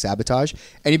beat, I think, Sabotage.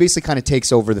 And he basically kind of takes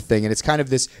over the thing, and it's kind of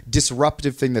this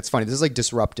disruptive thing that's funny. This is like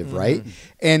disruptive, right?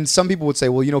 And some people would say,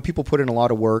 well, you know, people put in a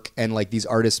lot of work, and like these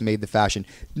artists made the fashion.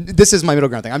 This is my middle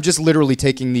ground thing. I'm just literally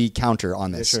taking the counter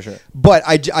on this. Yeah, sure. But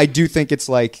I do think it's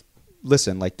like,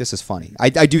 listen, like this is funny. I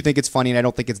do think it's funny, and I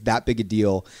don't think it's that big a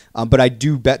deal. But I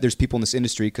do bet there's people in this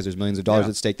industry, because there's millions of dollars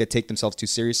at stake, that take themselves too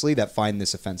seriously, that find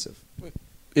this offensive.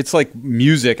 it's like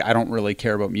music. I don't really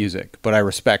care about music, but I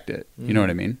respect it. You know what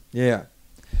I mean? Yeah.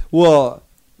 Well,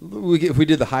 if we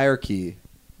did the hierarchy,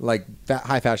 like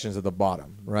high fashion is at the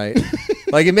bottom, right?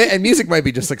 And music might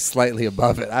be just like slightly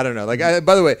above it. I don't know.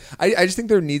 By the way, I just think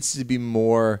there needs to be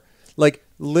more, like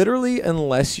literally,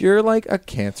 unless you're like a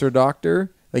cancer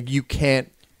doctor, like you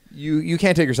can't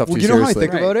take yourself too You know how I seriously.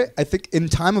 think about it? I think in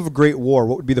time of a great war,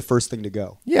 what would be the first thing to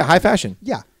go? Yeah, high fashion.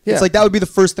 Yeah. Yeah. It's like that would be the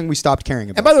first thing we stopped caring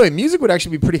about. And by the way, music would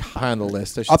actually be pretty high on the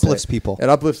list. I should Uplifts say. people. It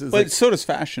uplifts. But so does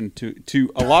fashion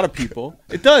to a lot of people.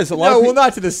 It does. A lot No, of well, people.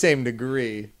 not to the same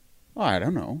degree. Oh, I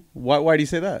don't know. Why do you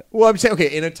say that? Well, I'm saying,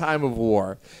 okay, in a time of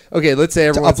war. Okay, let's say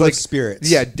everyone's uplift like spirits.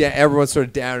 Yeah, everyone's sort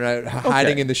of down and out,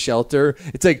 hiding in the shelter.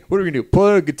 It's like, what are we gonna do? Pull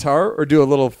out a guitar or do a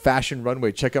little fashion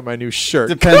runway? Check out my new shirt.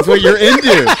 Depends what you're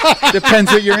into.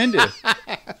 Depends what you're into.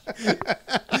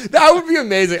 That would be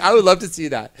amazing. I would love to see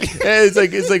that.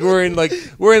 It's like we're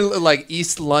in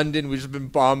East London, which has been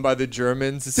bombed by the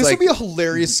Germans. It's This like would be a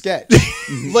hilarious sketch.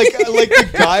 like the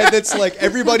guy that's like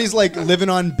everybody's like living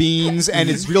on beans and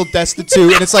it's real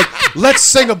destitute and it's like, let's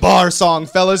sing a bar song,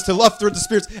 fellas, to uplift the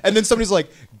spirits. And then somebody's like,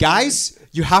 guys,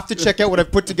 you have to check out what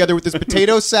I've put together with this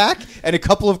potato sack and a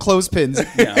couple of clothespins.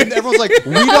 And everyone's like,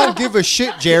 we don't give a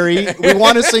shit, Jerry. We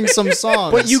want to sing some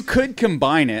songs. But you could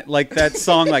combine it like that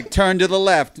song, like "Turn to the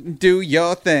Left, Do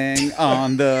Your Thing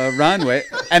on the Runway,"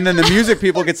 and then the music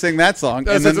people could sing that song.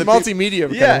 That's and then a multimedia.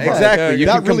 kind Yeah, of vibe. exactly. You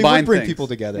that can really combine would bring things. people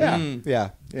together. Yeah.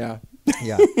 Yeah.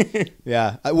 Yeah.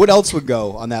 Yeah. What else would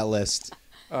go on that list?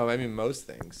 Oh, I mean, most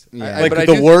things. Yeah. Like but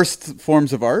the do- worst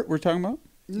forms of art we're talking about.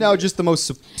 No, just the most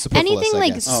superfluous. Anything I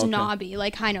like guess. okay. snobby,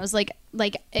 like Heinos,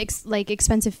 like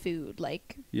expensive food,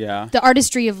 like Yeah. the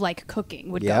artistry of like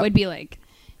cooking would Yep. go. It'd be like,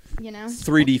 you know,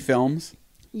 3D films.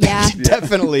 yeah,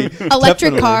 Definitely. electric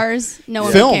Definitely. cars. No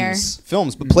one would care.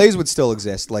 Films, but plays would still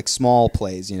exist, like small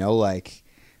plays. You know, like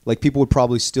people would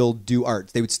probably still do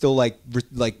art. They would still like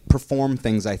perform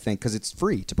things. I think because it's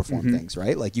free to perform things,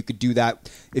 right? Like you could do that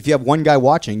if you have one guy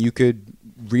watching. You could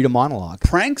read a monologue.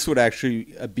 Pranks would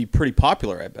actually be pretty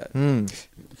popular, I bet.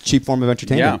 Cheap form of Yeah.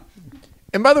 entertainment.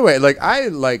 And by the way, like I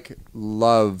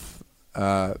love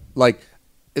like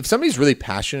if somebody's really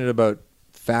passionate about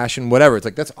fashion, whatever, it's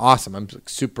like that's awesome. I'm like,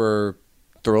 super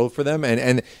thrilled for them.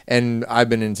 And I've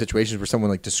been in situations where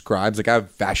someone like describes, like I have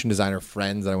fashion designer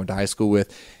friends that I went to high school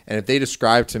with, and if they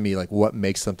describe to me like what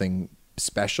makes something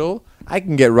special, I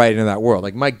can get right into that world.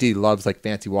 Like Mike D loves like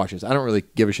fancy watches. I don't really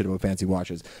give a shit about fancy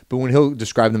watches, but when he'll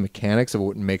describe the mechanics of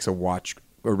what makes a watch,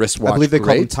 a wristwatch, I believe they call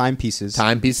them great, timepieces.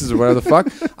 timepieces or whatever the fuck,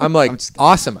 I'm like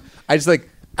awesome. I just like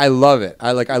I love it.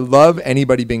 I love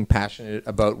anybody being passionate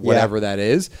about whatever that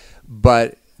is,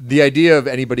 but the idea of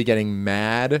anybody getting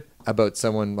mad about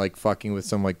someone like fucking with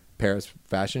some like Paris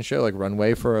fashion show, like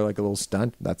runway for like a little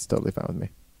stunt, that's totally fine with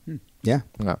me. Yeah.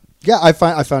 Yeah. Yeah, I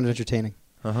found it entertaining.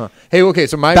 Hey, okay,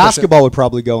 so my Basketball would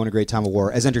probably go in a great time of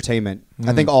war as entertainment.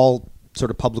 I think all sort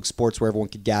of public sports where everyone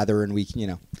could gather and we,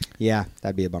 yeah,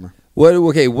 that'd be a bummer.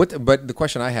 But the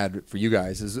question I had for you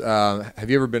guys is, have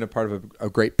you ever been a part of a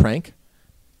great prank?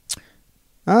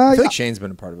 I feel like Shane's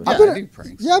been a part of it. I've Yeah.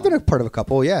 been I've been a part of a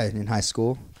couple. Yeah, in high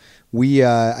school,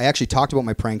 I actually talked about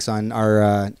my pranks on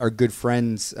our good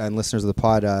friends and listeners of the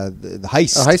pod, the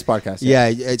Heist. A Heist podcast. Yeah.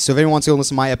 So if anyone wants to go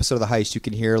listen to my episode of the Heist, you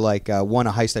can hear like one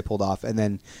a heist I pulled off, and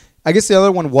then I guess the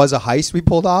other one was a heist we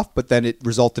pulled off, but then it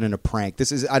resulted in a prank. I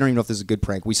don't even know if this is a good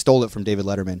prank. We stole it from David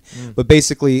Letterman. But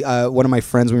basically, one of my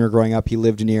friends when we were growing up, he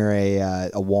lived near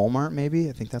a Walmart, maybe.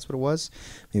 I think that's what it was.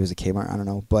 Maybe it was a Kmart. I don't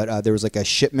know. But there was like a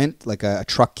shipment, like a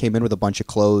truck came in with a bunch of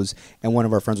clothes, and one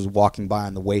of our friends was walking by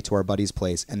on the way to our buddy's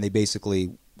place, and they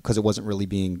basically, because it wasn't really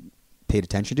being paid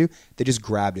attention to, they just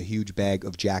grabbed a huge bag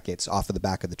of jackets off of the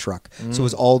back of the truck. So it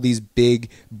was all these big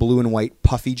blue and white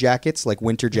puffy jackets, like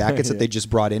winter jackets that they just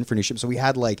brought in for new shipment. So we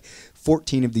had like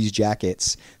 14 of these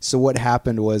jackets. So what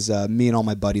happened was me and all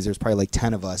my buddies, there's probably like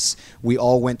 10 of us, we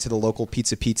all went to the local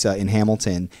Pizza in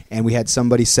Hamilton, and we had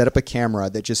somebody set up a camera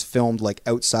that just filmed like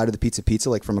outside of the Pizza,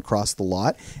 like from across the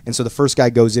lot. And so the first guy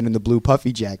goes in the blue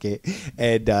puffy jacket,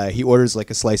 and he orders like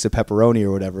a slice of pepperoni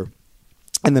or whatever.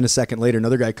 And then a second later,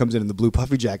 another guy comes in the blue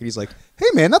puffy jacket. He's like, "Hey,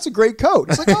 man, that's a great coat."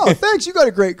 He's like, "Oh, thanks. You got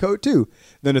a great coat, too."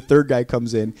 Then a third guy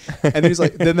comes in. And then he's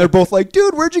like, then they're both like,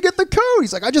 "Dude, where'd you get the coat?"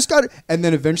 He's like, "I just got it." And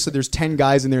then eventually there's 10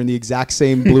 guys in there in the exact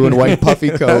same blue and white puffy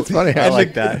coat. That's funny. I And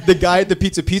like that. The guy at the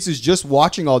Pizza is just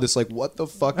watching all this like, what the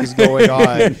fuck is going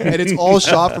on? And it's all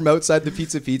shot from outside the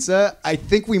Pizza. I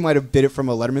think we might have bit it from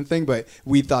a Letterman thing, but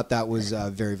we thought that was very,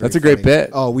 very That's a great funny. bit.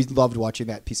 Oh, we loved watching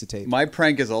that piece of tape. My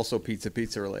prank is also pizza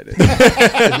related,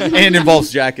 and involves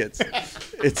jackets.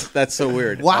 That's so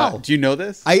weird. Wow. Do you know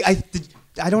this? I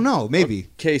don't know. Maybe.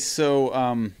 Okay, so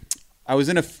I was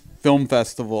in a film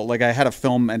festival. Like I had a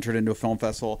film entered into a film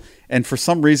festival, and for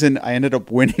some reason I ended up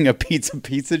winning a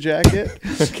pizza jacket.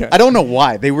 Okay. I don't know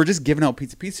why. They were just giving out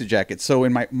pizza jackets. So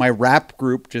in my rap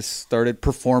group just started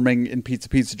performing in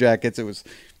pizza jackets. It was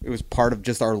part of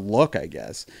just our look, I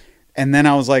guess. And then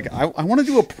I was like, I want to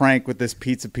do a prank with this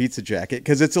pizza jacket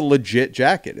because it's a legit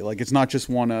jacket. Like it's not just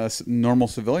one a normal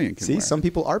civilian can See, wear. some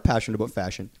people are passionate about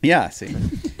fashion. Yeah, see.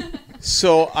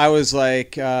 So I was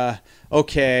like,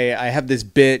 okay, I have this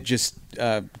bit, just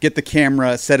get the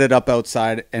camera, set it up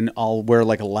outside, and I'll wear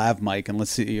like a lav mic, and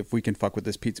let's see if we can fuck with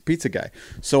this pizza guy.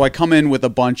 So I come in with a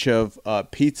bunch of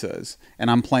pizzas,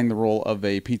 and I'm playing the role of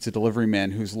a pizza delivery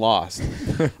man who's lost.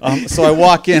 So I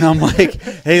walk in, I'm like,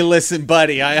 hey, listen,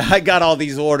 buddy, I got all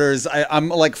these orders. I'm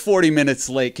like 40 minutes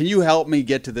late. Can you help me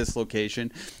get to this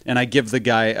location? And I give the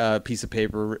guy a piece of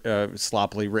paper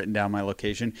sloppily written down my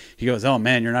location. He goes, oh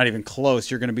man, you're not even close.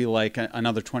 You're going to be like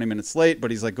another 20 minutes late.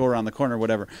 But he's like, go around the corner,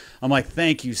 whatever. I'm like,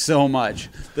 thank you so much.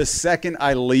 The second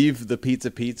I leave the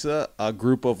pizza, a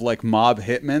group of like mob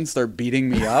hitmen start beating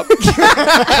me up.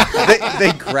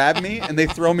 they grab me and they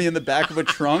throw me in the back of a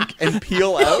trunk and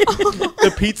peel out.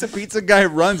 The pizza guy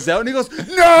runs out and he goes,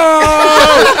 no!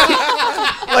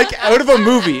 Like out of a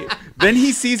movie. Then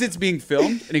he sees it's being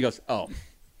filmed and he goes, oh.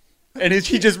 And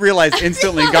he just realized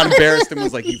instantly and got embarrassed and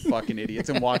was like, you fucking idiots,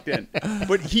 and walked in.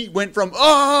 But he went from,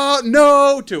 oh,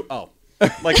 no, to, oh.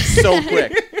 Like so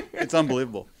quick. It's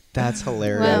unbelievable. That's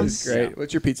hilarious. Wow. That's great.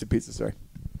 What's your pizza story?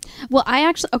 Well, I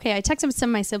texted some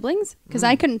of my siblings because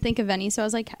I couldn't think of any. So I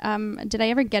was like, did I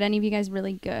ever get any of you guys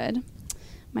really good?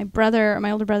 My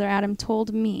older brother Adam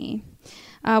told me.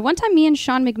 One time me and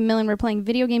Sean McMillan were playing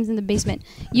video games in the basement.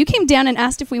 You came down and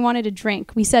asked if we wanted a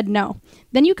drink. We said no.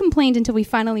 Then you complained until we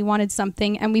finally wanted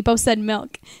something, and we both said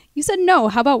milk. You said no.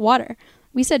 How about water?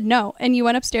 We said no, and you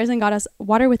went upstairs and got us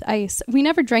water with ice. We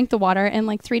never drank the water, and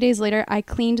like 3 days later, I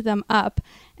cleaned them up,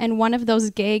 and one of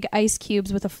those gag ice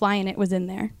cubes with a fly in it was in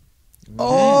there.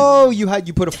 Oh, you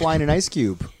put a fly in an ice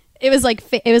cube. It was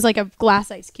like a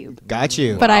glass ice cube. Got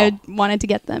you. But I wanted to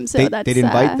get them, so they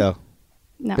didn't bite though.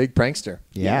 No. Big prankster.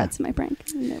 Yeah, that's my prank.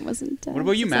 And it wasn't. What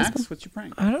about you, successful. Max? What's your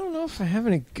prank? I don't know if I have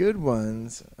any good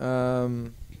ones.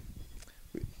 Ever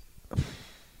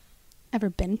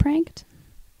been pranked?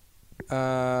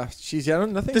 Geez, yeah,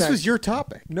 nothing. This was your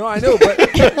topic. No, I know, but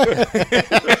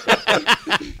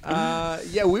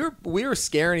yeah, we were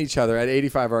scaring each other at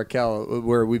 85 Arkell,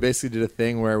 where we basically did a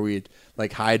thing where we'd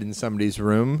like hide in somebody's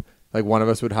room. Like one of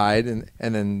us would hide, and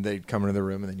then they'd come into the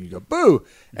room, and then you'd go boo.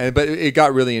 But it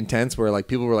got really intense, where like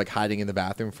people were like hiding in the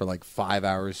bathroom for like 5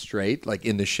 hours straight, like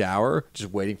in the shower,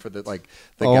 just waiting for the guy.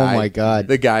 Oh my God.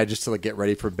 The guy just to like get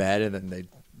ready for bed, and then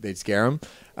they'd scare him.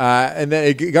 And then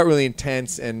it got really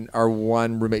intense, and our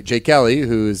one roommate, Jay Kelly,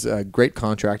 who's a great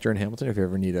contractor in Hamilton, if you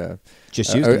ever need a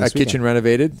kitchen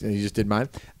renovated, and he just did mine.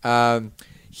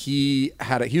 He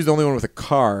was the only one with a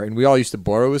car, and we all used to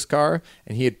borrow his car,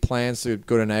 and he had plans to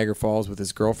go to Niagara Falls with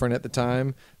his girlfriend at the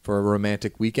time for a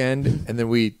romantic weekend, and then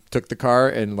we took the car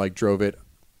and like drove it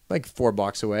like 4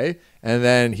 blocks away, and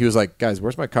then he was like, guys,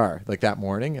 where's my car, like that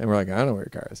morning, and we're like, I don't know where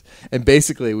your car is, and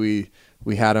basically we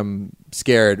had him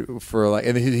scared for like,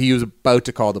 and he was about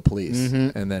to call the police,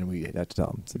 and then we had to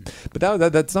tell him. So, but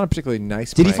that's not a particularly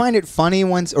nice. Did prank. he find it funny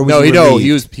once, or was No, he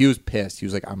he was pissed. He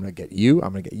was like, I'm gonna get you. I'm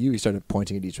gonna get you. He started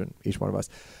pointing at each one of us.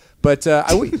 But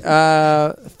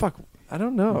fuck, I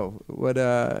don't know what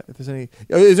if there's any.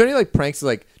 Is there any like pranks?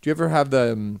 Like, do you ever have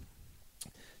the?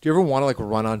 Do you ever want to like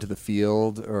run onto the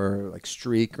field or like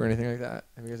streak or anything like that?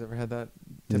 Have you guys ever had that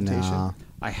temptation? Nah.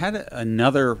 I had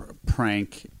another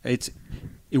prank.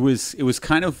 It was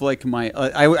kind of like my.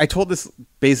 I told this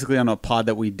basically on a pod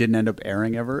that we didn't end up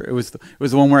airing ever. It was the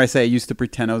one where I say I used to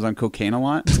pretend I was on cocaine a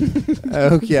lot.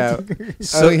 Oh yeah.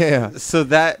 So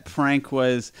that prank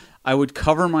was I would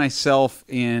cover myself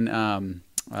in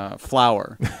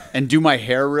flour and do my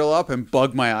hair real up and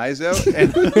bug my eyes out,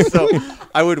 and so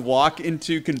I would walk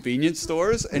into convenience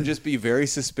stores and just be very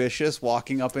suspicious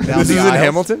walking up and down This the is aisles. in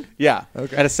Hamilton? Yeah,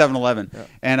 Okay. at a 7-Eleven. Yeah.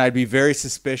 And I'd be very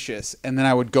suspicious, and then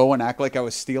I would go and act like I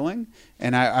was stealing,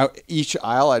 and I each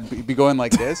aisle I'd be going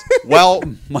like this while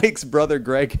Mike's brother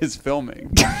Greg is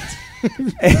filming.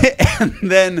 And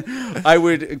then I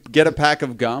would get a pack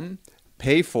of gum,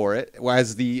 pay for it,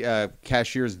 as the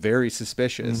cashier is very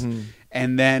suspicious. Mm-hmm.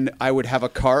 And then I would have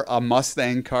a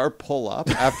Mustang car pull up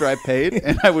after I paid,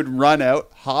 and I would run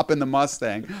out, hop in the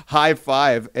Mustang, high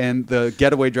five, and the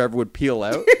getaway driver would peel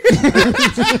out.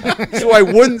 So I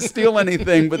wouldn't steal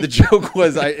anything, but the joke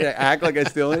was I act like I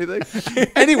steal anything.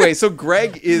 Anyway, so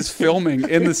Greg is filming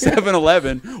in the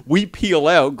 7-Eleven. We peel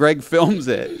out. Greg films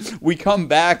it. We come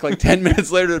back like 10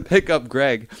 minutes later to pick up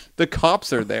Greg. The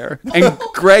cops are there, and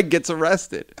Greg gets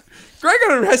arrested. Greg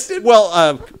got arrested?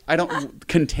 Well,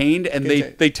 contained, and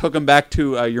they took him back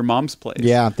to your mom's place.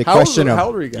 Yeah, they questioned him. How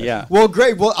old were you guys? Yeah. Well,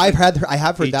 Greg. Well, I have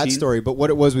heard 18? that story, but what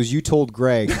it was you told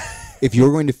Greg, if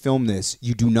you're going to film this,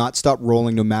 you do not stop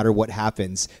rolling no matter what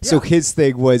happens. Yeah. So his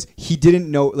thing was he didn't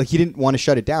know, like he didn't want to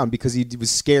shut it down because he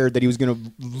was scared that he was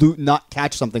going to not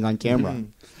catch something on camera. Mm-hmm.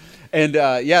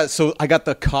 And so I got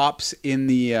the cops in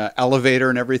the elevator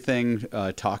and everything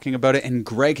talking about it, and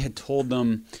Greg had told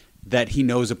them that he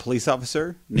knows a police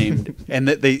officer named, and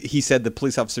that he said the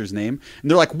police officer's name, and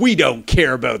they're like, we don't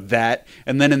care about that.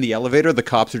 And then in the elevator, the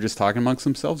cops are just talking amongst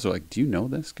themselves. They're like, do you know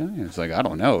this guy? And it's like, I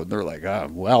don't know. They're like,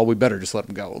 well, we better just let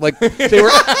him go. Like they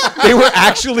were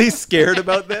actually scared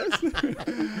about this.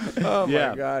 Oh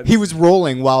my God. He was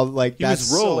rolling while like He that's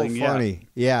was rolling, so funny.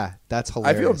 Yeah, that's I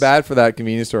hilarious. feel bad for that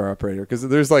convenience store operator because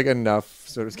there's like enough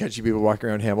sort of sketchy people walking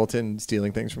around Hamilton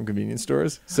stealing things from convenience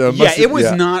stores. So It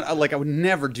was not like I would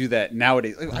never do that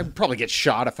nowadays. I'd probably get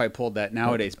shot if I pulled that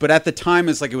nowadays. But at the time,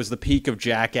 it's like it was the peak of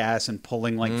Jackass and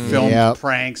pulling like filmed Yep.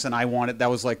 pranks, and that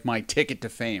was like my ticket to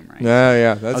fame, right?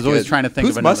 Yeah, that's I was always good. trying to think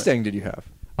Whose of another. Mustang did you have?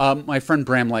 My friend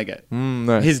Bram Leggett.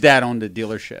 Nice. His dad owned a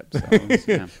dealership. So it was,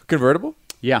 yeah. Convertible?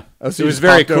 Yeah. Oh, so it you was just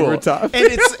very hopped over cool. top?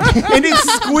 And it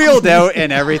squealed out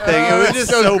and everything. It was that's just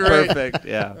so so great. perfect.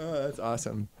 Yeah. Oh, that's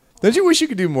awesome. Don't you wish you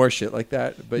could do more shit like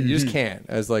that? But you just can't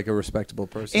as like a respectable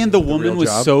person. And the with a woman real was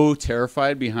job. so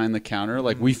terrified behind the counter.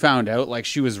 Like we found out, like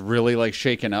she was really like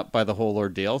shaken up by the whole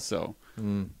ordeal. So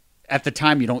at the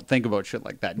time, you don't think about shit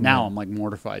like that. Now I'm like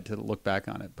mortified to look back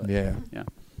on it. But Yeah. yeah.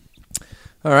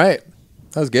 All right.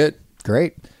 That was good.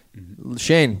 Great.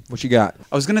 Shane, what you got?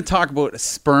 I was going to talk about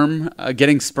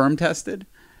getting sperm tested.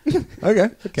 Okay.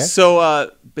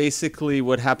 So basically,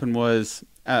 what happened was,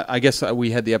 I guess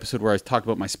we had the episode where I talked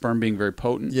about my sperm being very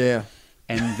potent. Yeah.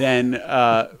 And then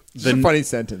It's a funny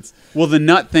sentence. the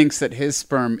nut thinks that his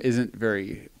sperm isn't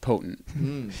very potent.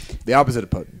 The opposite of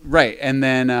potent. Right. And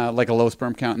then like a low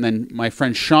sperm count. And then my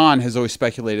friend Sean has always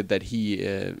speculated that he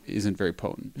isn't very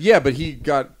potent. Yeah, but he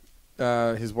got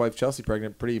his wife Chelsea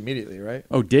pregnant pretty immediately, right?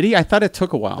 Oh, did he? I thought it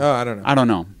took a while. Oh, I don't know. I don't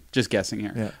know. Just guessing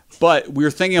here. Yeah. But we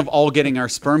were thinking of all getting our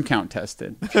sperm count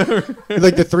tested.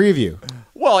 Like the three of you.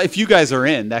 Well, if you guys are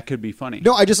in, that could be funny.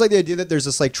 No, I just like the idea that there's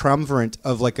this like triumvirate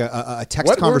of like a text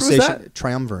What word was conversation. that?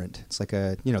 Triumvirate. It's like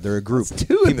they're a group. That's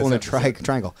two in People in a this episode.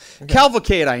 triangle.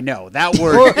 Cavalcade, I know. That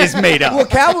word is made up. Well,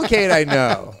 cavalcade, I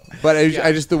know, but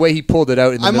I just the way he pulled it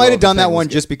out. In the I middle might of have the done that thing was one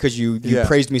good. just because you Yeah.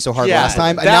 praised me so hard Yeah, last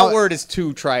time. And that now word is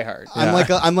too try hard.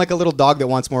 I'm like a little dog that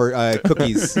wants more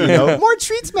cookies. More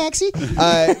treats, Maxie.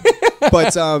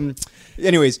 But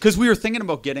anyways, Because we were thinking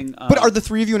about getting. but are the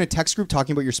three of you in a text group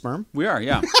talking about your sperm? we are,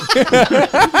 yeah.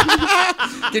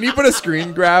 Can you put a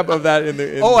screen grab of that in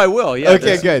the? Oh, I will. Yeah.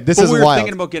 Okay, good. This but is we were wild.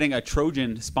 thinking about getting a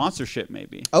Trojan sponsorship,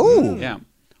 maybe. Oh, Yeah.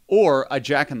 Or a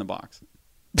Jack in the Box.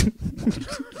 is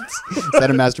that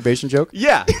a masturbation joke?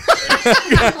 Yeah.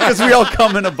 Because we all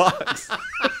come in a box.